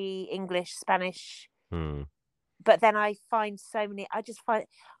 English, Spanish. Hmm. But then I find so many. I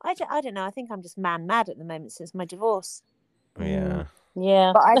don't know. I think I'm just man mad at the moment since my divorce. Yeah.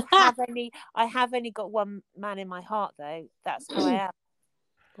 Yeah. But I have only got one man in my heart though. That's how I am.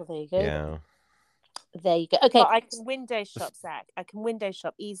 Well, there you go. Yeah. There you go. Okay. But I can window shop, Zach. I can window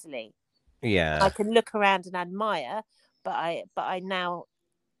shop easily. Yeah. I can look around and admire. But I now.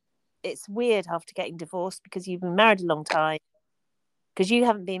 It's weird after getting divorced because you've been married a long time. Because you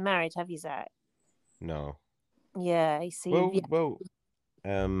haven't been married, have you, Zach? No. Yeah, I see. Well. You've been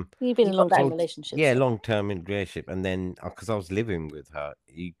in a You got long-term that- relationship. Yeah, so- long-term relationship, and then because I was living with her,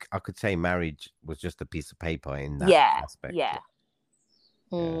 I could say marriage was just a piece of paper in that aspect. Yeah.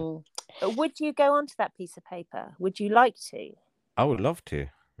 Mm. But would you go onto that piece of paper? Would you like to? I would love to.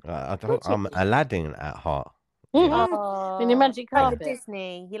 Would I'm you? Aladdin at heart. You know? Oh, In your magic like carpet. the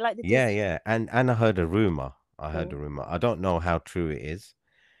Disney. You like the Yeah, Disney? yeah, and I heard a rumor. I don't know how true it is,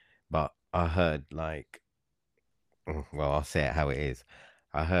 but I heard well, I'll say it how it is.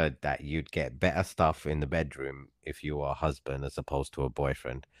 I heard that you'd get better stuff in the bedroom if you were a husband as opposed to a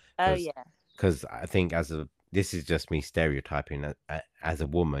boyfriend. Oh yeah. Because I think this is just me stereotyping, as a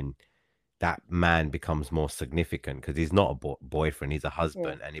woman, that man becomes more significant because he's not a boyfriend, he's a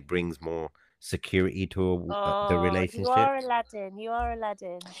husband, and it brings more security to the Oh, relationship. you are Aladdin. You are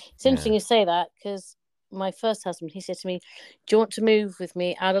Aladdin. It's interesting you say that because my first husband, he said to me, "Do you want to move with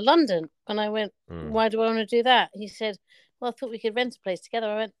me out of London?" And I went, "Why do I want to do that?" He said, "Well, I thought we could rent a place together."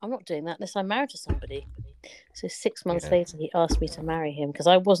 I went, "I'm not doing that unless I'm married to somebody." So 6 months later, he asked me to marry him because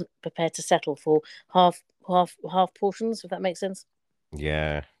I wasn't prepared to settle for half portions, if that makes sense.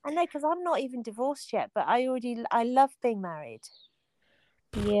 Yeah. I know, because I'm not even divorced yet, but I love being married.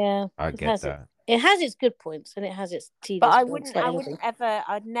 Yeah, I get that. It has its good points and it has its tedious But points.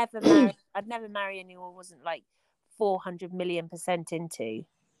 I'd never marry anyone who wasn't like 400 million% into.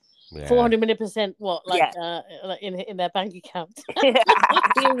 Yeah. 400 million%, what? Like, like in their bank account?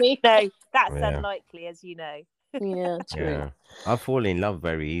 What do you mean? No, that's unlikely, as you know. Yeah, true. Yeah. I fall in love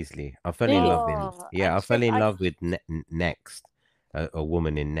very easily. I fell in love I fell in love with Next, a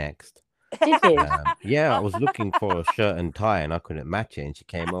woman in Next. Did you? Yeah, I was looking for a shirt and tie and I couldn't match it, and she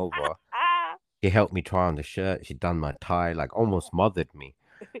came over. She helped me try on the shirt. She done my tie, like almost mothered me.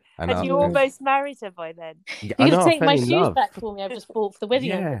 And Had you almost married her by then? Yeah, You I can know. I take fell my in shoes love. back for me. I've just bought for the wedding.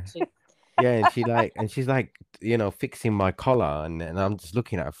 Yeah. Yeah. Yeah, and she's like, fixing my collar, and I'm just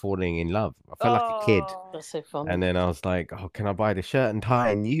looking at her falling in love. I felt like a kid. That's so funny. And then I was like, "Oh, can I buy the shirt and tie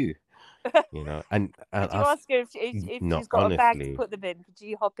and you?" And Did you ask her if no, she's got a bag to honestly, put them in? Could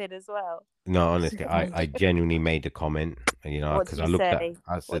you hop in as well? no, honestly, I genuinely made a comment, What because did I you looked at, say?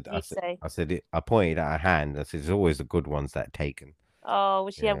 What did you say? I said it, I pointed at her hand. I said, "It's always the good ones that taken." Oh,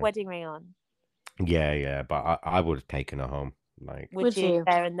 was she Yeah. have wedding ring on? Yeah, but I would have taken her home, like. Would you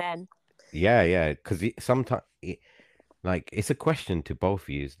there and then? Yeah, because sometimes it's a question to both of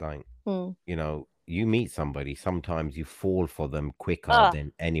you. It's like, you meet somebody, sometimes you fall for them quicker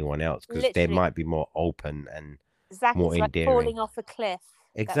than anyone else because they might be more open and more it's endearing. Like falling off a cliff.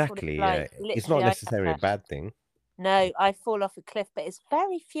 Exactly, That's what yeah. It's not necessarily a bad thing. No, I fall off a cliff, but it's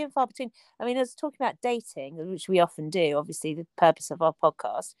very few and far between. I mean, I was talking about dating, which we often do, obviously, the purpose of our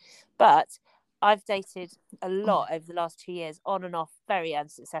podcast. But I've dated a lot over the last 2 years, on and off, very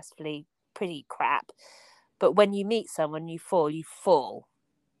unsuccessfully, pretty crap. But when you meet someone, you fall.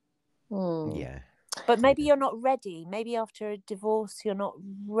 Yeah. But maybe you're not ready. Maybe after a divorce, you're not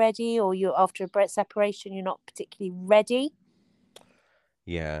ready, or you're after a separation, you're not particularly ready.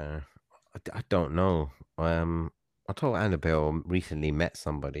 Yeah, I don't know. I told Annabelle recently met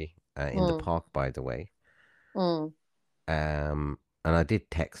somebody in the park, by the way. And I did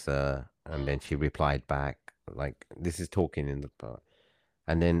text her, and then she replied back, like, this is talking in the park.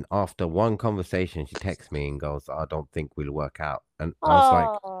 And then after one conversation, she texts me and goes, "I don't think we'll work out." And I was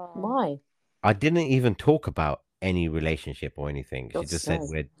like, "Why?" I didn't even talk about any relationship or anything. She just said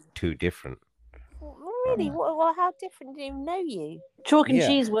we're too different. Really? Well, how different do you know you? Chalk and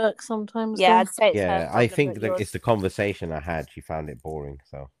cheese works sometimes. Yeah, I'd say it's her problem. I think that it's the conversation I had. She found it boring.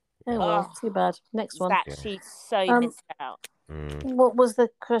 So. Oh well, too bad. Next one. She's so missed out. What was the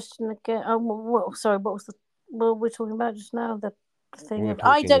question again? Sorry, what was the? What we're talking about just now? The thing of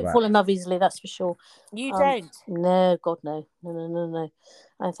I don't fall in love easily. That's for sure. You don't? No, God, no.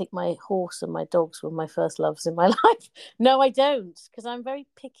 I think my horse and my dogs were my first loves in my life. No, I don't, because I'm very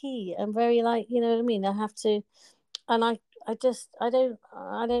picky. I'm very you know what I mean. I have to, and I don't.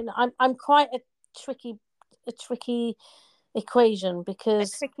 I'm quite a tricky equation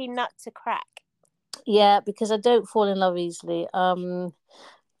because a tricky nut to crack. Yeah, because I don't fall in love easily.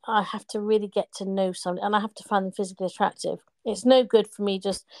 I have to really get to know somebody, and I have to find them physically attractive. It's no good for me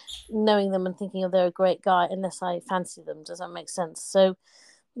just knowing them and thinking, oh, they're a great guy, unless I fancy them. Does that make sense? So,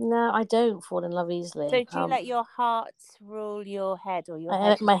 no, I don't fall in love easily. So do you let your heart rule your head, or your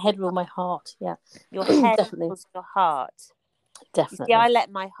head? My head rule my heart. Yeah, Your head definitely, rules your heart. definitely. You see, I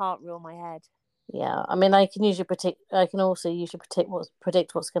let my heart rule my head. Yeah, I mean, I can usually predict. I can also usually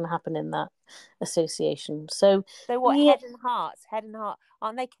predict what's going to happen in that association. So what? yeah, Head and heart,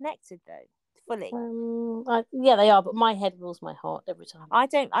 aren't they connected though? Fully. yeah, they are. But my head rules my heart every time. I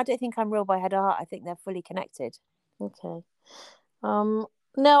don't think I'm ruled by head or heart. I think they're fully connected. Okay.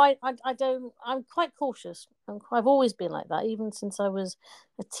 No, I don't. I'm quite cautious. I've always been like that, even since I was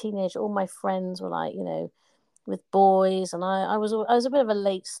a teenager. All my friends were like, with boys, and I was a bit of a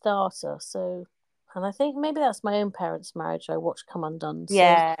late starter. So, and I think maybe that's my own parents' marriage I watched come undone. So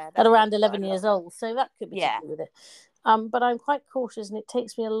at around 11 years old, so that could be to do with it. But I'm quite cautious, and it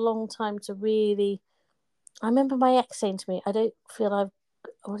takes me a long time to really. I remember my ex saying to me, "I don't feel I've."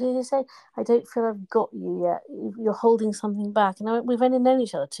 What did he say? I don't feel I've got you yet. You're holding something back. And I went, we've only known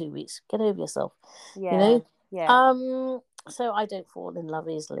each other 2 weeks. Get over yourself. Yeah. So I don't fall in love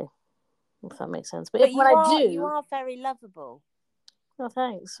easily, if that makes sense. But you are very lovable. Oh,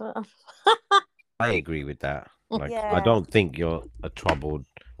 thanks. I agree with that. Like, Yeah. I don't think you're a troubled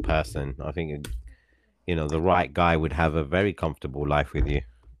person. I think, the right guy would have a very comfortable life with you.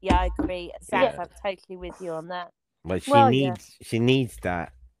 Yeah, I agree. Zach, Yeah. I'm totally with you on that. But Well, yeah. she needs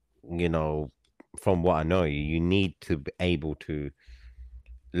that, from what I know, you need to be able to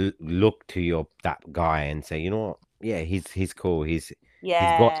look to that guy and say, you know what? Yeah, he's cool. He's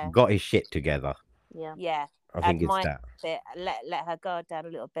got his shit together. Yeah. I think it's that. Let her guard down a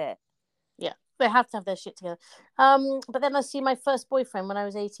little bit. Yeah. They have to have their shit together. But then I see my first boyfriend when I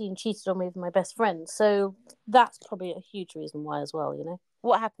was 18 cheated on me with my best friend. So that's probably a huge reason why as well,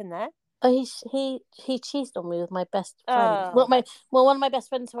 What happened there? He cheated on me with my best friend. Well, one of my best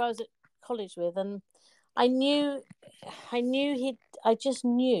friends who I was at college with, and I just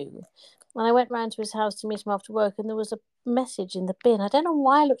knew. When I went round to his house to meet him after work, and there was a message in the bin. I don't know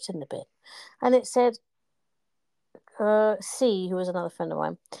why I looked in the bin, and it said, C, who was another friend of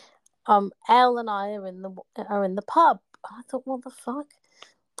mine, L and I are in the pub. I thought, what the fuck?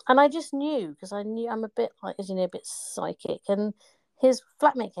 And I just knew, because I knew I'm a bit like, as you know, a bit psychic. And his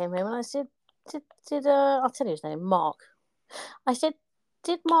flatmate came home, and I said, did I'll tell you his name, Mark. I said,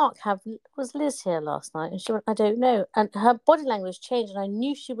 did Mark was Liz here last night? And she went, I don't know. And her body language changed, and I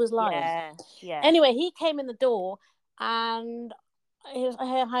knew she was lying. Yeah. Anyway, he came in the door, and he was,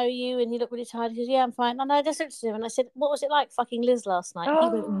 hey, how are you? And he looked really tired. He goes, yeah, I'm fine. And I just looked at him, and I said, what was it like fucking Liz last night? He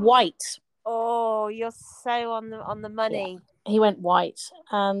went white. Oh, you're so on the money. Yeah. He went white,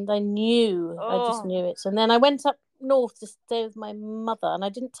 and I knew. I just knew it. And then I went up north to stay with my mother, and I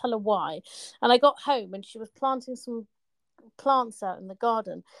didn't tell her why. And I got home, and she was planting some plants out in the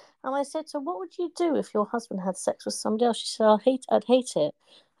garden, and I said to her, what would you do if your husband had sex with somebody else? She said, I'd hate it.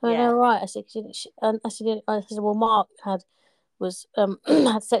 And I go, right. I said, well, Mark was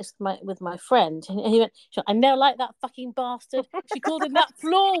had sex with my friend, and he went, I never liked that fucking bastard. She called him that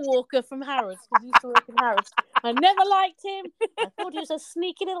floor walker from Harrods, because he used to work in Harrods. I never liked him. I thought he was a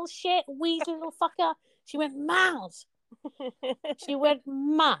sneaky little shit, weaselly little fucker. She went mad.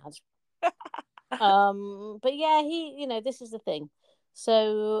 But yeah, this is the thing.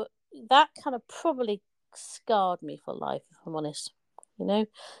 So that kind of probably scarred me for life, if I'm honest.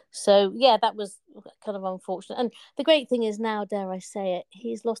 So yeah, that was kind of unfortunate. And the great thing is now, dare I say it,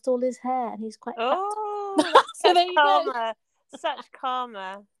 he's lost all his hair and he's quite fat. So there you go. Such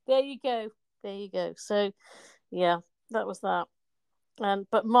karma. There you go. So yeah, that was that.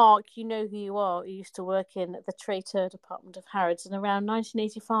 But Mark, you know who you are. You used to work in the traiteur department of Harrods in around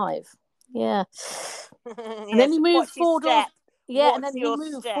 1985. Yeah. And then he moved 4 doors. Yeah, and then he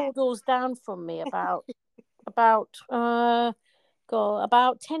moved 4 doors down from me about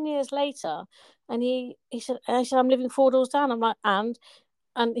 10 years later. And he said, I'm living 4 doors down. I'm like, and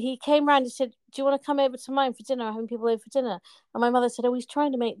he came round and said, do you want to come over to mine for dinner? I'm having people over for dinner. And my mother said, oh, he's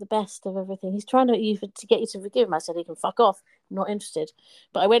trying to make the best of everything. He's trying to get you to forgive him. I said, he can fuck off. I'm not interested.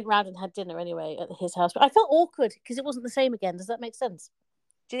 But I went round and had dinner anyway at his house. But I felt awkward because it wasn't the same again. Does that make sense?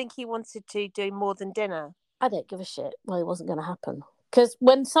 Do you think he wanted to do more than dinner? I don't give a shit. Well, it wasn't going to happen. Because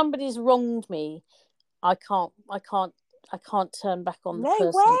when somebody's wronged me, I can't turn back on the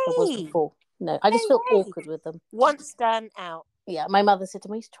person I was before. No, I just feel awkward with them. Once done, out. Yeah, my mother said to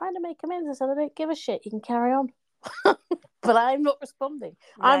me, he's trying to make amends. I said, I don't give a shit. You can carry on. But I'm not responding.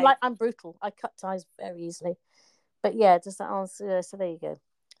 No. I'm brutal. I cut ties very easily. But yeah, does that answer? So there you go.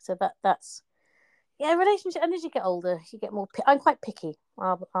 So that's Yeah, relationship. And as you get older, you get more. I'm quite picky.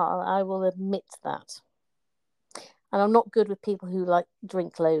 I will admit that. And I'm not good with people who like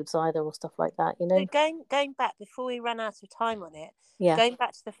drink loads either or stuff like that. You So know. going back before we run out of time on it, Yeah. going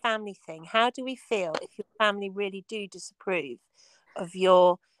back to the family thing, how do we feel if your family really do disapprove of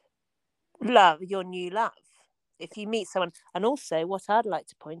your new love? If you meet someone, and also what I'd like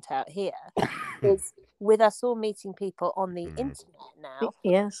to point out here is with us all meeting people on the internet now,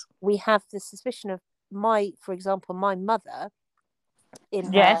 Yes. we have the suspicion of for example, my mother in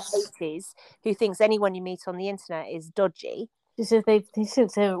her Yes. 80s who thinks anyone you meet on the internet is dodgy. She says they thinks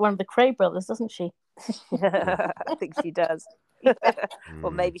they're one of the Cray brothers, doesn't she? I think she does. Or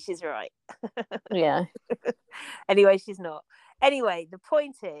maybe she's right. Yeah. Anyway, she's not. Anyway, the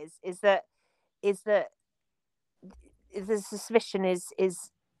point is that the suspicion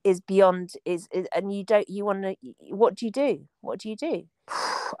is beyond and you want to. What do you do?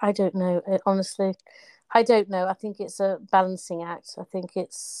 I don't know. Honestly, I don't know. I think it's a balancing act. I think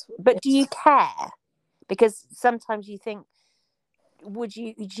it's. But do you care? Because sometimes you think,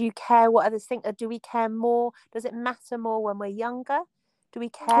 do you care what others think, or do we care more? Does it matter more when we're younger? Do we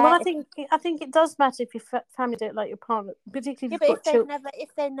care? Well, I think it does matter if your family don't like your partner, particularly if you've got children.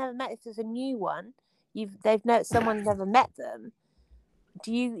 If they've never met, if there's a new one, someone's never met them.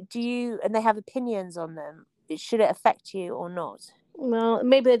 Do you and they have opinions on them? Should it affect you or not? Well,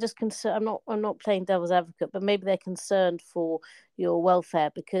 maybe they're just concerned. I'm not playing devil's advocate, but maybe they're concerned for your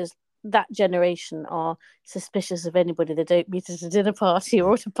welfare because that generation are suspicious of anybody they don't meet at a dinner party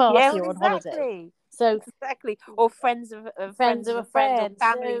or at a party or on holiday. So exactly, or friends of a friend, or family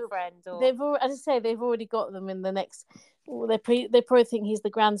friend. Or as I say, they've already got them in the next. They probably think he's the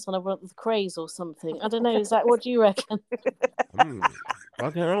grandson of one of the Crays or something. I don't know. Zach, what do you reckon? I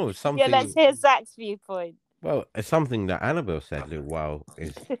don't know. Something. Yeah, let's hear Zach's viewpoint. Well, it's something that Annabelle said a little while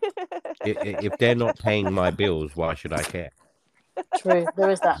is if they're not paying my bills, why should I care? True,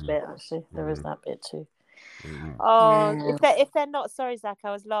 there is that bit actually. There is that bit too. Oh, if they're not, sorry, Zach, I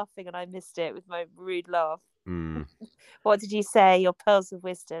was laughing and I missed it with my rude laugh. What did you say? Your pearls of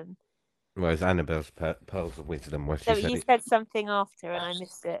wisdom. Well, it's Annabelle's pearls of wisdom. What she No, said. You said something after and I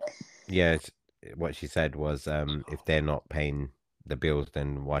missed it. Yeah, what she said was, if they're not paying the bills,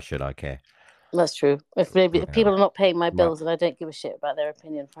 then why should I care? That's true. If people are not paying my bills, then I don't give a shit about their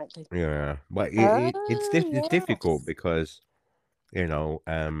opinion, frankly. Yeah, but it's difficult because, you know,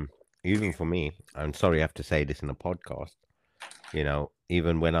 even for me, I'm sorry I have to say this in a podcast, you know,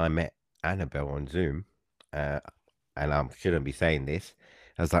 even when I met Annabelle on Zoom, and I shouldn't be saying this,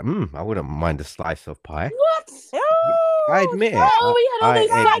 I was like, I wouldn't mind a slice of pie. What? I admit it. Oh, we had all those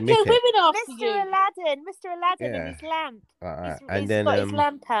psycho women after you. Mr. Aladdin and his lamp. And then got his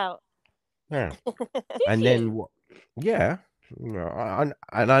lamp out. Yeah. And then what? Yeah. And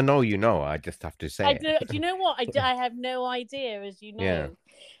I know you know. I just have to say do you know what? I have no idea, as you know. Yeah.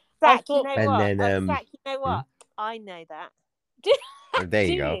 Zach, you know what? Zach, you know what? I know that. There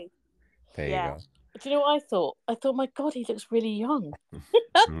you go. There you go. Do you know what I thought? I thought, my God, he looks really young.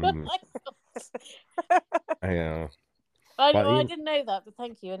 Yeah. I didn't know that, but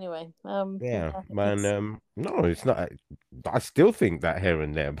thank you anyway. No, it's not. I still think that here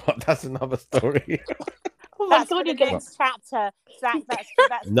and there, but that's another story. That's for the next chapter, Zach.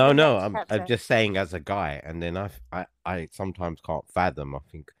 That's no. I'm just saying as a guy, and then I sometimes can't fathom. I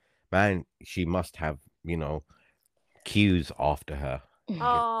think, man, she must have cues after her.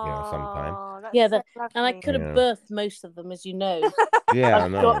 Sometimes. Yeah, and I could have birthed most of them, as you know. Yeah, I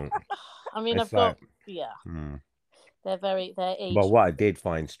know. They're aged. But what I did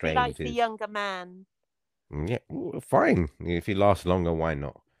find strange is the younger man. Yeah, fine. If he lasts longer, why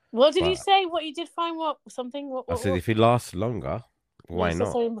not? What did you say? What you did find? What I said if he lasts longer, why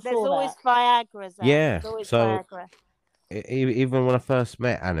not? There's always Viagra. Yeah. So even when I first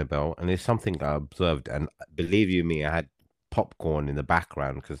met Annabelle, and it's something that I observed, and believe you me, I had popcorn in the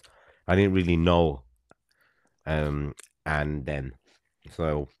background because I didn't really know. And then,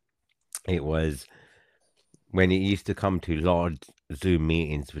 so it was when it used to come to large Zoom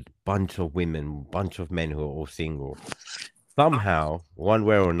meetings with a bunch of women, bunch of men who are all single. Somehow, one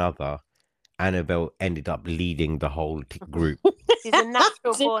way or another, Annabelle ended up leading the whole group. She's a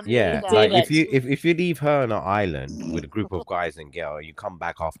natural born leader. Like if you leave her on an island with a group of guys and girls, you come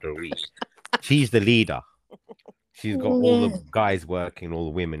back after a week. She's the leader. She's got all the guys working, all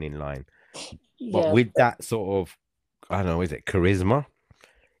the women in line. But with that sort of, I don't know, is it charisma?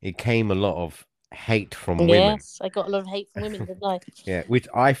 It came a lot of hate from women. Yes, I got a lot of hate from women, didn't I? Yeah, which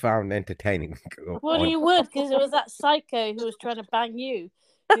I found entertaining. Well, you would, because it was that psycho who was trying to bang you.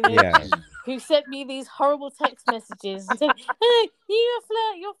 Yeah. who sent me these horrible text messages and said, "Hey,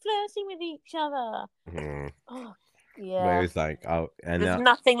 you're flirting with each other." Mm. Oh, But it yeah. was like, oh, and There's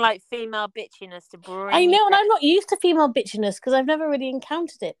nothing like female bitchiness to bring. I know, and down. I'm not used to female bitchiness because I've never really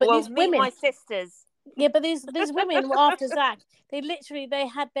encountered it. But Well, these meet women, my sisters. yeah, but these women after Zach, they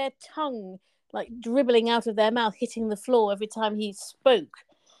had their tongue like dribbling out of their mouth, hitting the floor every time he spoke,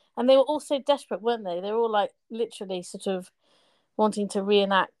 and they were all so desperate, weren't they? They were all like literally sort of wanting to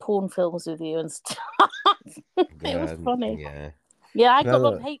reenact porn films with you and stuff. It was funny. Yeah. Yeah, I got a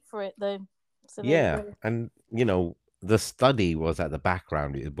lot No, of hate for it though. So there you yeah, go. and you know, the study was at the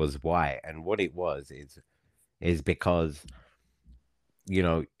background. It was why, and what it was is because you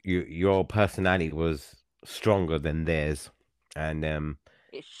know your personality was stronger than theirs, and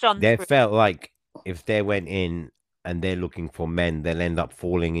It shone they through. felt like if they went in and they're looking for men, they'll end up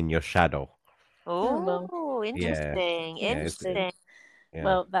falling in your shadow. well, Oh, Yeah, interesting. yeah, Interesting. yeah.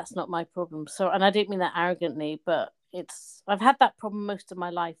 well, that's not my problem. So, and I don't mean that arrogantly, but I've had that problem most of my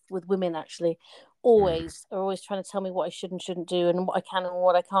life with women. Actually, always are always trying to tell me what I should and shouldn't do, and what I can and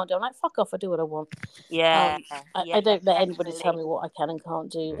what I can't do. I'm like, fuck off! I do what I want. Yeah. I don't let anybody tell me what I can and can't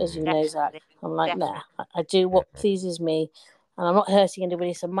do, as you know, Zach. Definitely. I'm like, nah, Definitely. I do what pleases me, and I'm not hurting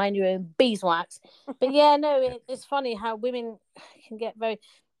anybody. So mind your own beeswax. But yeah, no, it's funny how can get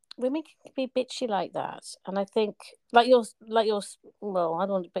women can be bitchy like that, and I think well, I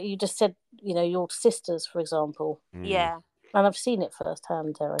don't, but you just said your sisters, for example, Yeah. and I've seen it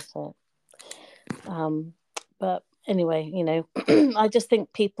firsthand. Dare I say it? But anyway, I just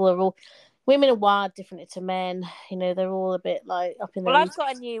think people are all women are wired differently to men. They're all a bit like up in their. Well,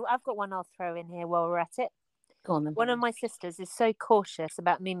 I've got one I'll throw in here while we're at it. Go on then. One of my sisters is so cautious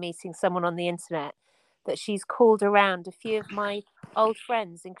about me meeting someone on the internet that she's called around a few of my old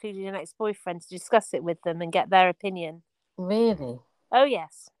friends, including an ex-boyfriend, to discuss it with them and get their opinion. Really? Oh,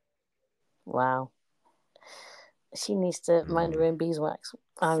 yes. Wow. She needs to mind her own beeswax.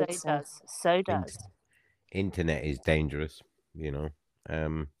 I would say. So does. Internet is dangerous, you know. I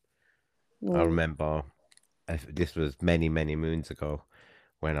remember this was many, many moons ago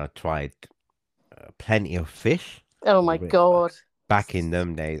when I tried Plenty of Fish. Oh my God. Back in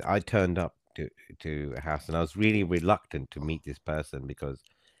them days, I turned up to a house and I was really reluctant to meet this person because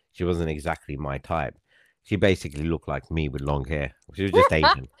she wasn't exactly my type. She basically looked like me with long hair. She was just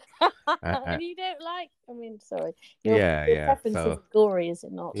Asian. And you don't like? I mean, sorry. Your preference so is gory, is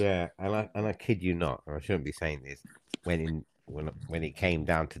it not? yeah, and I kid you not, I shouldn't be saying this. When it came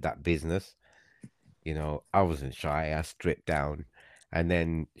down to that business, I wasn't shy. I stripped down, and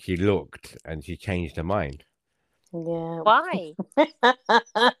then she looked and she changed her mind. Yeah. Why?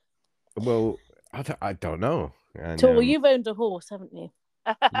 Well, I don't know. And Well, you've owned a horse, haven't you?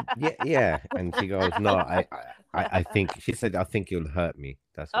 yeah. And she goes, no, I think she said, I think you'll hurt me.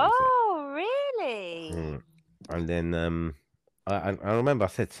 That's what Oh, really? she said. And then I remember I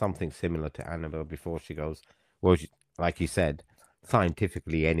said something similar to Annabelle before. She goes, well, like you said,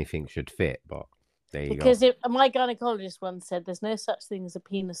 scientifically anything should fit, but there you Because go. my gynecologist once said there's no such thing as a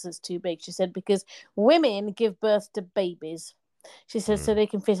penis that's too big. She said because women give birth to babies. She said so they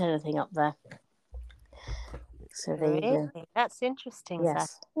can fit anything up there. So there you go. That's interesting,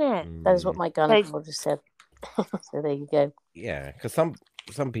 Yes. Zach, isn't it? That is what my gynecologist said. So there you go. Yeah, because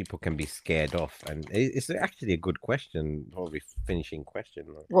some people can be scared off, and it's actually a good question, probably finishing question.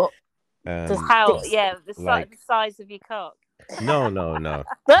 What? How? Yeah, the size of your cock. No. The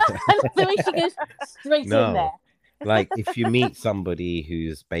way she goes straight in there. Like if you meet somebody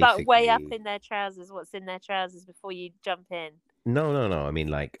who's basically way up in their trousers, what's in their trousers before you jump in? No. I mean,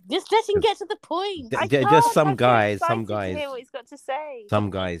 like just let him get to the point. Just some guys. To hear what he's got to say.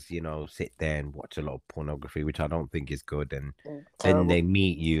 Some guys, sit there and watch a lot of pornography, which I don't think is good. And Terrible. then they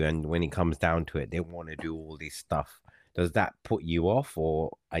meet you, and when it comes down to it, they want to do all this stuff. Does that put you off,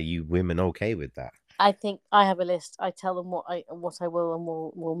 or are you women okay with that? I think I have a list. I tell them what I will and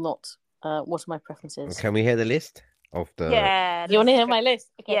will not. What are my preferences? Can we hear the list of the? Yeah. You want to hear my list?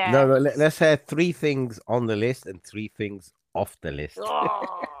 Okay. Yeah. No. Let's hear 3 things on the list and 3 things off the list.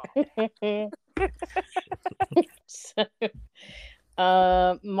 So,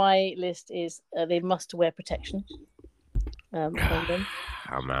 my list is they must wear protection. I'm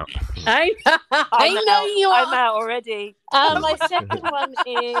out. I know you are. I'm out already. My second one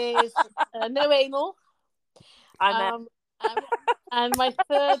is no anal. I'm out. And my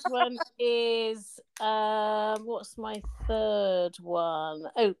third one is what's my third one?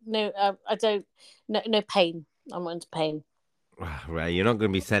 Oh no, I don't. No pain. I'm not into pain. Right, you're not going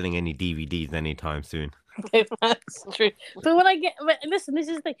to be selling any DVDs anytime soon. That's true. But listen, this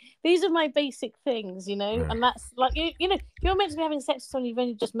is the thing. These are my basic things, and that's like you're meant to be having sex with someone you've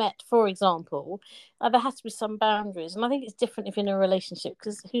only just met, for example. There has to be some boundaries, and I think it's different if you're in a relationship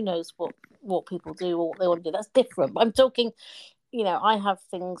because who knows what people do or what they want to do. That's different. But I'm talking, I have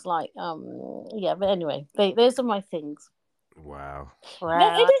things like but anyway, those are my things. Wow.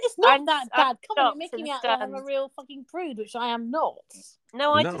 No, it's not that bad. Come on, you're shocked making and me out like I'm a stunned. real fucking prude, which I am not.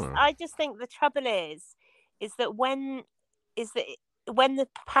 No, No. I just think the trouble is that when the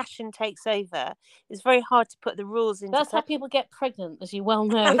passion takes over, it's very hard to put the rules into That's how place. people get pregnant, as you well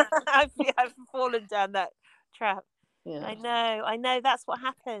know. I've fallen down that trap. Yeah. I know. That's what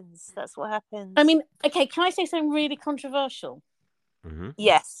happens. I mean, okay, can I say something really controversial? Mm-hmm.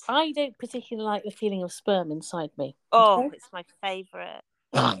 Yes. I don't particularly like the feeling of sperm inside me. Oh, Okay? it's my favourite.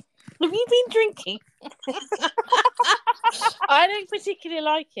 Have you been drinking? I don't particularly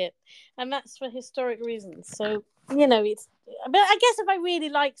like it, and that's for historic reasons. So it's. But I guess if I really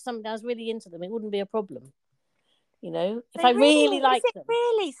like somebody, I was really into them, it wouldn't be a problem. If I really like them.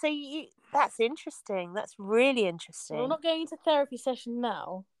 Really? So that's interesting. That's really interesting. Well, we're not going into therapy session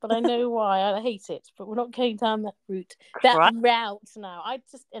now, but I know why. I hate it, but we're not going down that route. Route now.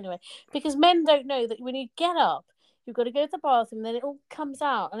 Anyway, because men don't know that when you get up, you've got to go to the bathroom, then it all comes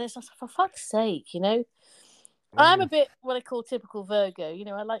out, and it's just for fuck's sake, I'm a bit what I call typical Virgo.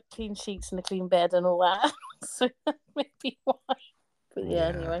 I like clean sheets and a clean bed and all that. So that may be why. But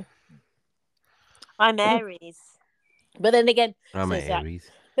anyway. I'm Aries. But then again, I'm Aries.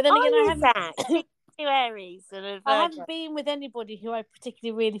 But then again, I haven't. Two Aries and a Virgo. I haven't been with anybody who I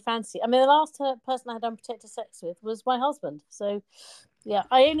particularly really fancy. I mean, the last person I had unprotected sex with was my husband. So, yeah,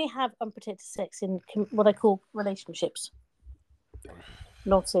 I only have unprotected sex in what I call relationships,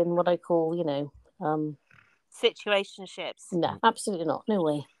 not in what I call, situationships. No, absolutely not. No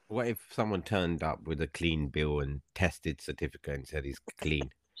way. What if someone turned up with a clean bill and tested certificate and said he's clean?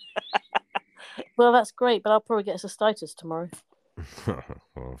 Well, that's great, but I'll probably get a cystitis tomorrow.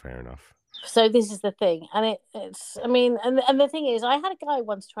 Well, fair enough. So this is the thing, and it's. I mean, and the thing is, I had a guy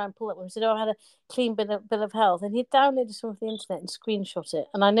once try and pull up and said, "Oh, I had a clean bill of health," and he downloaded some of the internet and screenshot it.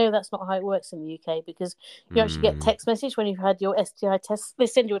 And I know that's not how it works in the UK because you actually get text message when you've had your STI test. They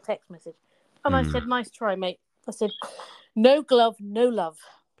send you a text message, and I said, "Nice try, mate." I said, "No glove, no love."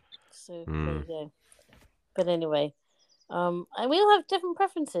 So there you go. But anyway. And we all have different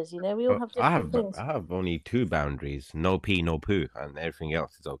preferences, We all have different things. I have only two boundaries: no pee, no poo, and everything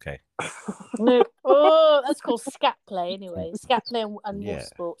else is okay. No, that's called scat play anyway. Scat play and wolf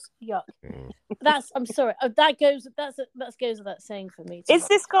sports. Yuck. I'm sorry. That goes without saying for me. Is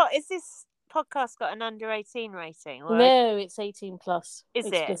this podcast got an under 18 rating? Or no, it's 18 plus. Is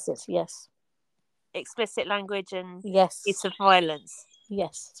explicit? It? Yes. Explicit language and use of violence.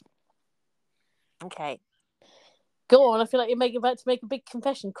 Yes. Okay. Go on. I feel like you're about to make a big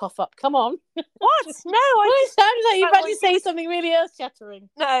confession cough up. Come on. What? No, it sounded like you're about to say something really earth-shattering.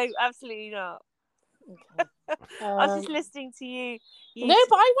 No, absolutely not. Okay. I was just listening to you. No,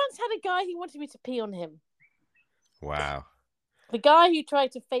 but I once had a guy who wanted me to pee on him. Wow. The guy who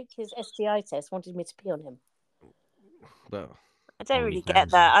tried to fake his STI test wanted me to pee on him. Well, I don't really get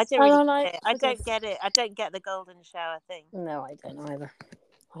that. I don't get it. I don't get the golden shower thing. No, I don't either.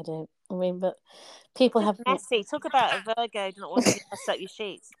 I don't. I mean, but people have messy. Talk about a Virgo not wanting to mess up your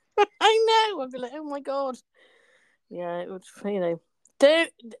sheets. I know. I'd be like, oh my god. Yeah, it would.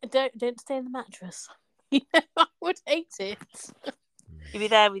 Don't stay in the mattress. I would hate it. You'd be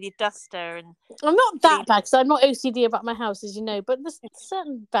there with your duster and. I'm not that bad because I'm not OCD about my house, as you know. But there's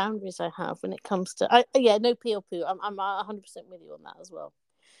certain boundaries I have when it comes to. No pee or poo. I'm 100% with you on that as well.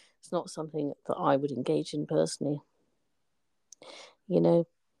 It's not something that I would engage in personally.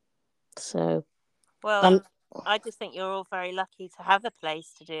 So. Well, I just think you're all very lucky to have a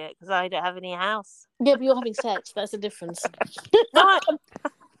place to do it because I don't have any house. Yeah, but you're having sex. That's the difference.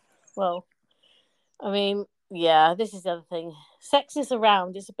 Well, I mean, yeah, this is the other thing. Sex is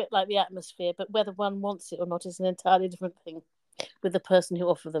around. It's a bit like the atmosphere, but whether one wants it or not is an entirely different thing with the person who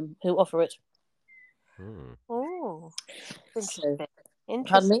offer it. Oh, interesting.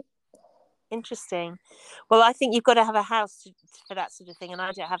 Pardon me? Interesting. Well, I think you've got to have a house for that sort of thing, and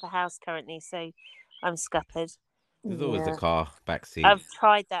I don't have a house currently, so I'm scuppered. There's always a car backseat. I've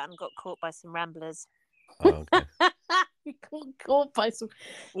tried that and got caught by some ramblers. Oh, okay. You got caught by some.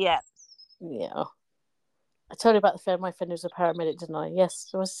 Yeah. Yeah. I told you about my friend who's a paramedic, didn't I?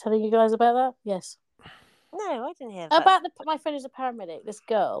 Yes. I was telling you guys about that. Yes. No, I didn't hear that. About my friend who's a paramedic. This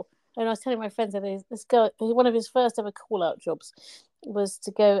girl. And I was telling my friends that this girl, one of his first ever call-out jobs was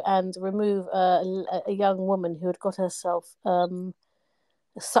to go and remove a young woman who had got herself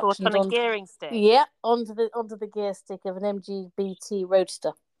Caught suctioned on a on. gearing stick. Yeah, onto the gear stick of an MGBT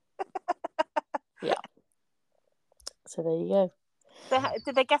Roadster. Yeah. So there you go.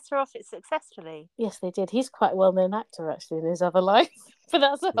 Did they get her off it successfully? Yes, they did. He's quite a well-known actor actually in his other life, but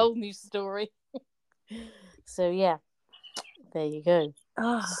that's a whole new story. So yeah, there you go.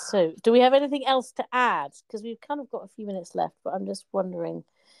 Oh. So, do we have anything else to add? Because we've kind of got a few minutes left, but I'm just wondering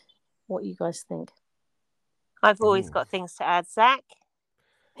what you guys think. I've always got things to add, Zach.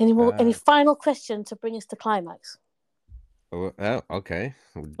 Any more? Any final question to bring us to climax? Oh, okay.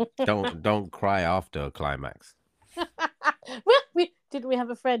 Don't cry after a climax. Well, didn't we have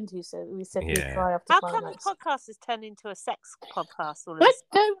a friend who said we'd cry after How climax? come the podcast has turned into a sex podcast? All of I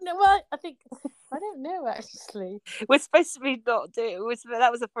don't know. Well, I don't know actually. We're supposed to be not doing.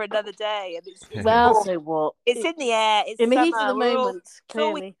 That was for another day, and it's Well, so what? It's in the air. It's in the summer. heat of the moment. It's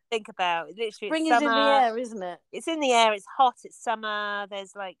all we Clearly, think about. Literally, spring it's is summer. in the air, isn't it? It's in the air. It's hot. It's summer.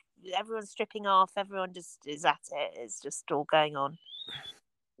 There's like everyone's stripping off. Everyone just is at it. It's just all going on.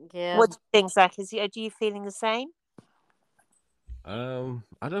 Yeah. What do you think, Zach? Are you feeling the same?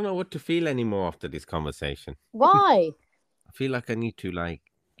 I don't know what to feel anymore after this conversation. Why? I feel like I need to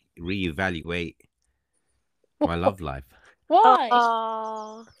reevaluate my love life. Why?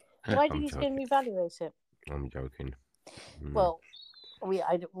 Why do you need to reevaluate it? I'm joking. Well,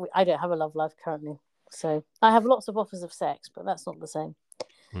 I don't have a love life currently, so I have lots of offers of sex, but that's not the same.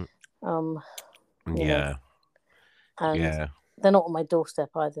 Yeah. And they're not on my doorstep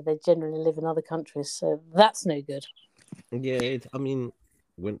either. They generally live in other countries, so that's no good. Yeah, I mean,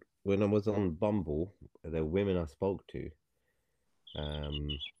 when I was on Bumble, the women I spoke to,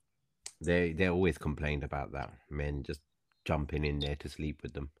 they always complained about that, men just jumping in there to sleep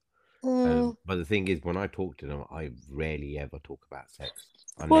with them. But the thing is, when I talk to them, I rarely ever talk about sex.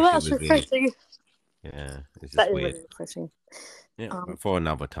 Well, that's refreshing. It's just weird. Really refreshing. Yeah, but for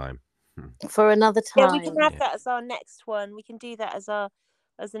another time. For another time. Yeah, we can have that as our next one. We can do that as the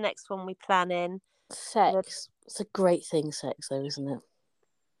next one we plan in. Sex. It's a great thing, sex, though, isn't it?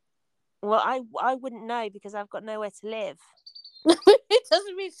 Well, I wouldn't know because I've got nowhere to live. It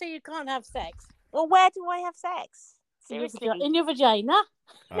doesn't mean so you can't have sex. Well, where do I have sex? Seriously, in your vagina?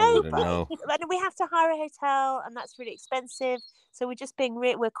 No, but we have to hire a hotel, and that's really expensive. So we're just being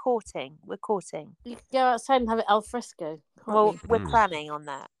we're courting. We're courting. You can go outside and have it al fresco. Well, we're planning on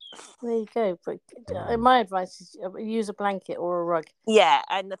that. There you go. But my advice is use a blanket or a rug. Yeah,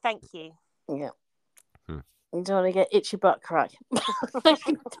 and thank you. Yeah. You don't want to get itchy butt crack. I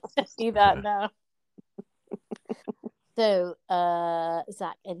can tell you that now. So,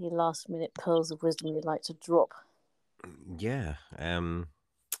 Zach, any last minute pearls of wisdom you'd like to drop? Yeah.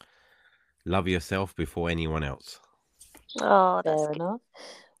 Love yourself before anyone else. Oh, that's fair enough.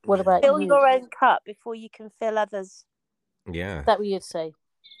 What about fill you? your own cup before you can fill others. Yeah. Is that what you'd say?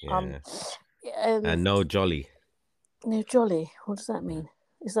 Yeah. And no jolly. No jolly. What does that mean?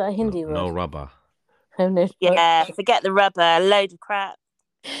 Is that a Hindi word? No rubber. Oh, no. Yeah, forget the rubber. A load of crap.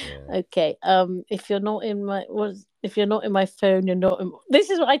 Yeah. Okay. If you're not in my phone, you're not in... This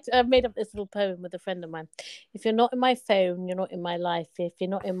is what I made up this little poem with a friend of mine. If you're not in my phone, you're not in my life. If you're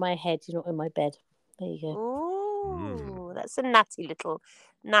not in my head, you're not in my bed. There you go. Ooh, that's a natty little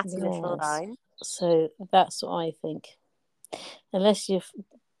line. So that's what I think. Unless you've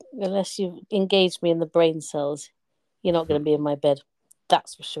engaged me in the brain cells, you're not going to be in my bed.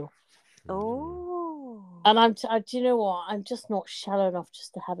 That's for sure. Oh. And do you know what? I'm just not shallow enough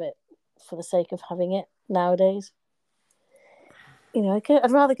just to have it for the sake of having it nowadays. You know,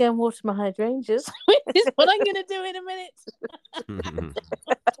 I'd rather go and water my hydrangeas, which is what I'm going to do in a minute.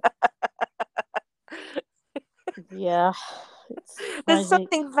 Yeah. There's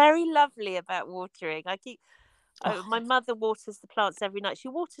something very lovely about watering. My mother waters the plants every night. She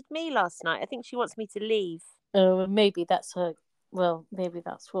watered me last night. I think she wants me to leave. Oh, maybe that's her. Well, maybe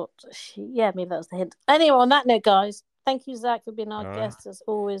that's what maybe that was the hint. Anyway, on that note, guys, thank you, Zach, for being our guest. As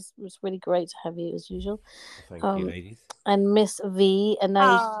always, it was really great to have you, as usual. Thank you, ladies. And Miss V, and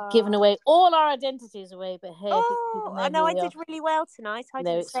now he's given away all our identities away, but hey, I know I did really well tonight. I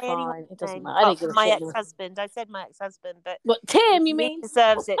didn't say fine. It doesn't matter. I didn't give my ex-husband. I said my ex-husband, but what, Tim? You mean? He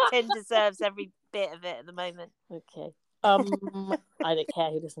deserves it. Tim deserves every bit of it at the moment. Okay. I don't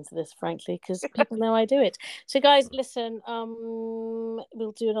care who listens to this, frankly, because people know I do it. So, guys, listen.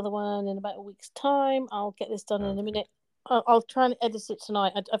 We'll do another one in about a week's time. I'll get this done in a minute. I'll try and edit it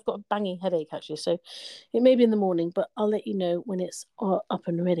tonight. I've got a banging headache, actually, so it may be in the morning, but I'll let you know when it's up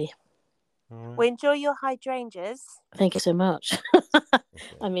and ready. Well, enjoy your hydrangeas. Thank you so much.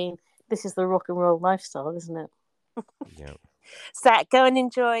 I mean, this is the rock and roll lifestyle, isn't it? Yeah. Zach, go and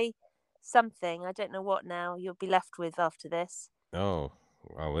enjoy something. I don't know what now you'll be left with after this. Oh,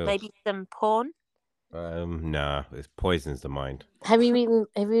 I will. Maybe some porn. Nah, it poisons the mind. Have you eaten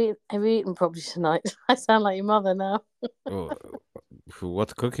properly tonight? I sound like your mother now. Oh,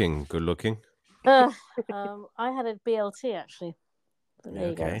 what's cooking? Good looking. I had a BLT actually. But there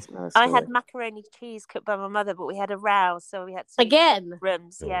you go. Okay. That's another I story. had macaroni cheese cooked by my mother, but we had a row, so we had to Again.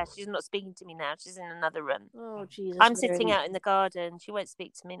 rooms. Oh. Yeah, she's not speaking to me now. She's in another room. Oh Jesus! I'm sitting out in the garden. She won't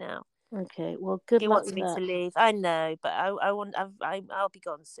speak to me now. Okay, well, good She luck wants with me that. to leave. I know, but I'll be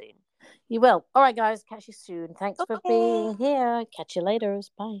gone soon. You will. All right, guys. Catch you soon. Thanks for Okay. being here. Catch you later.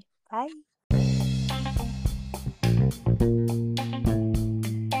 Bye. Bye.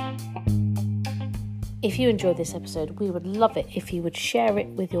 If you enjoyed this episode, we would love it if you would share it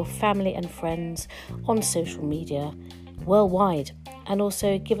with your family and friends on social media worldwide, and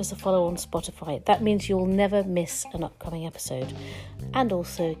also give us a follow on Spotify. That means you'll never miss an upcoming episode. And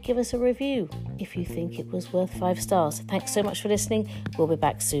also give us a review if you think it was worth 5 stars. Thanks so much for listening. We'll be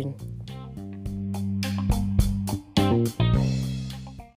back soon.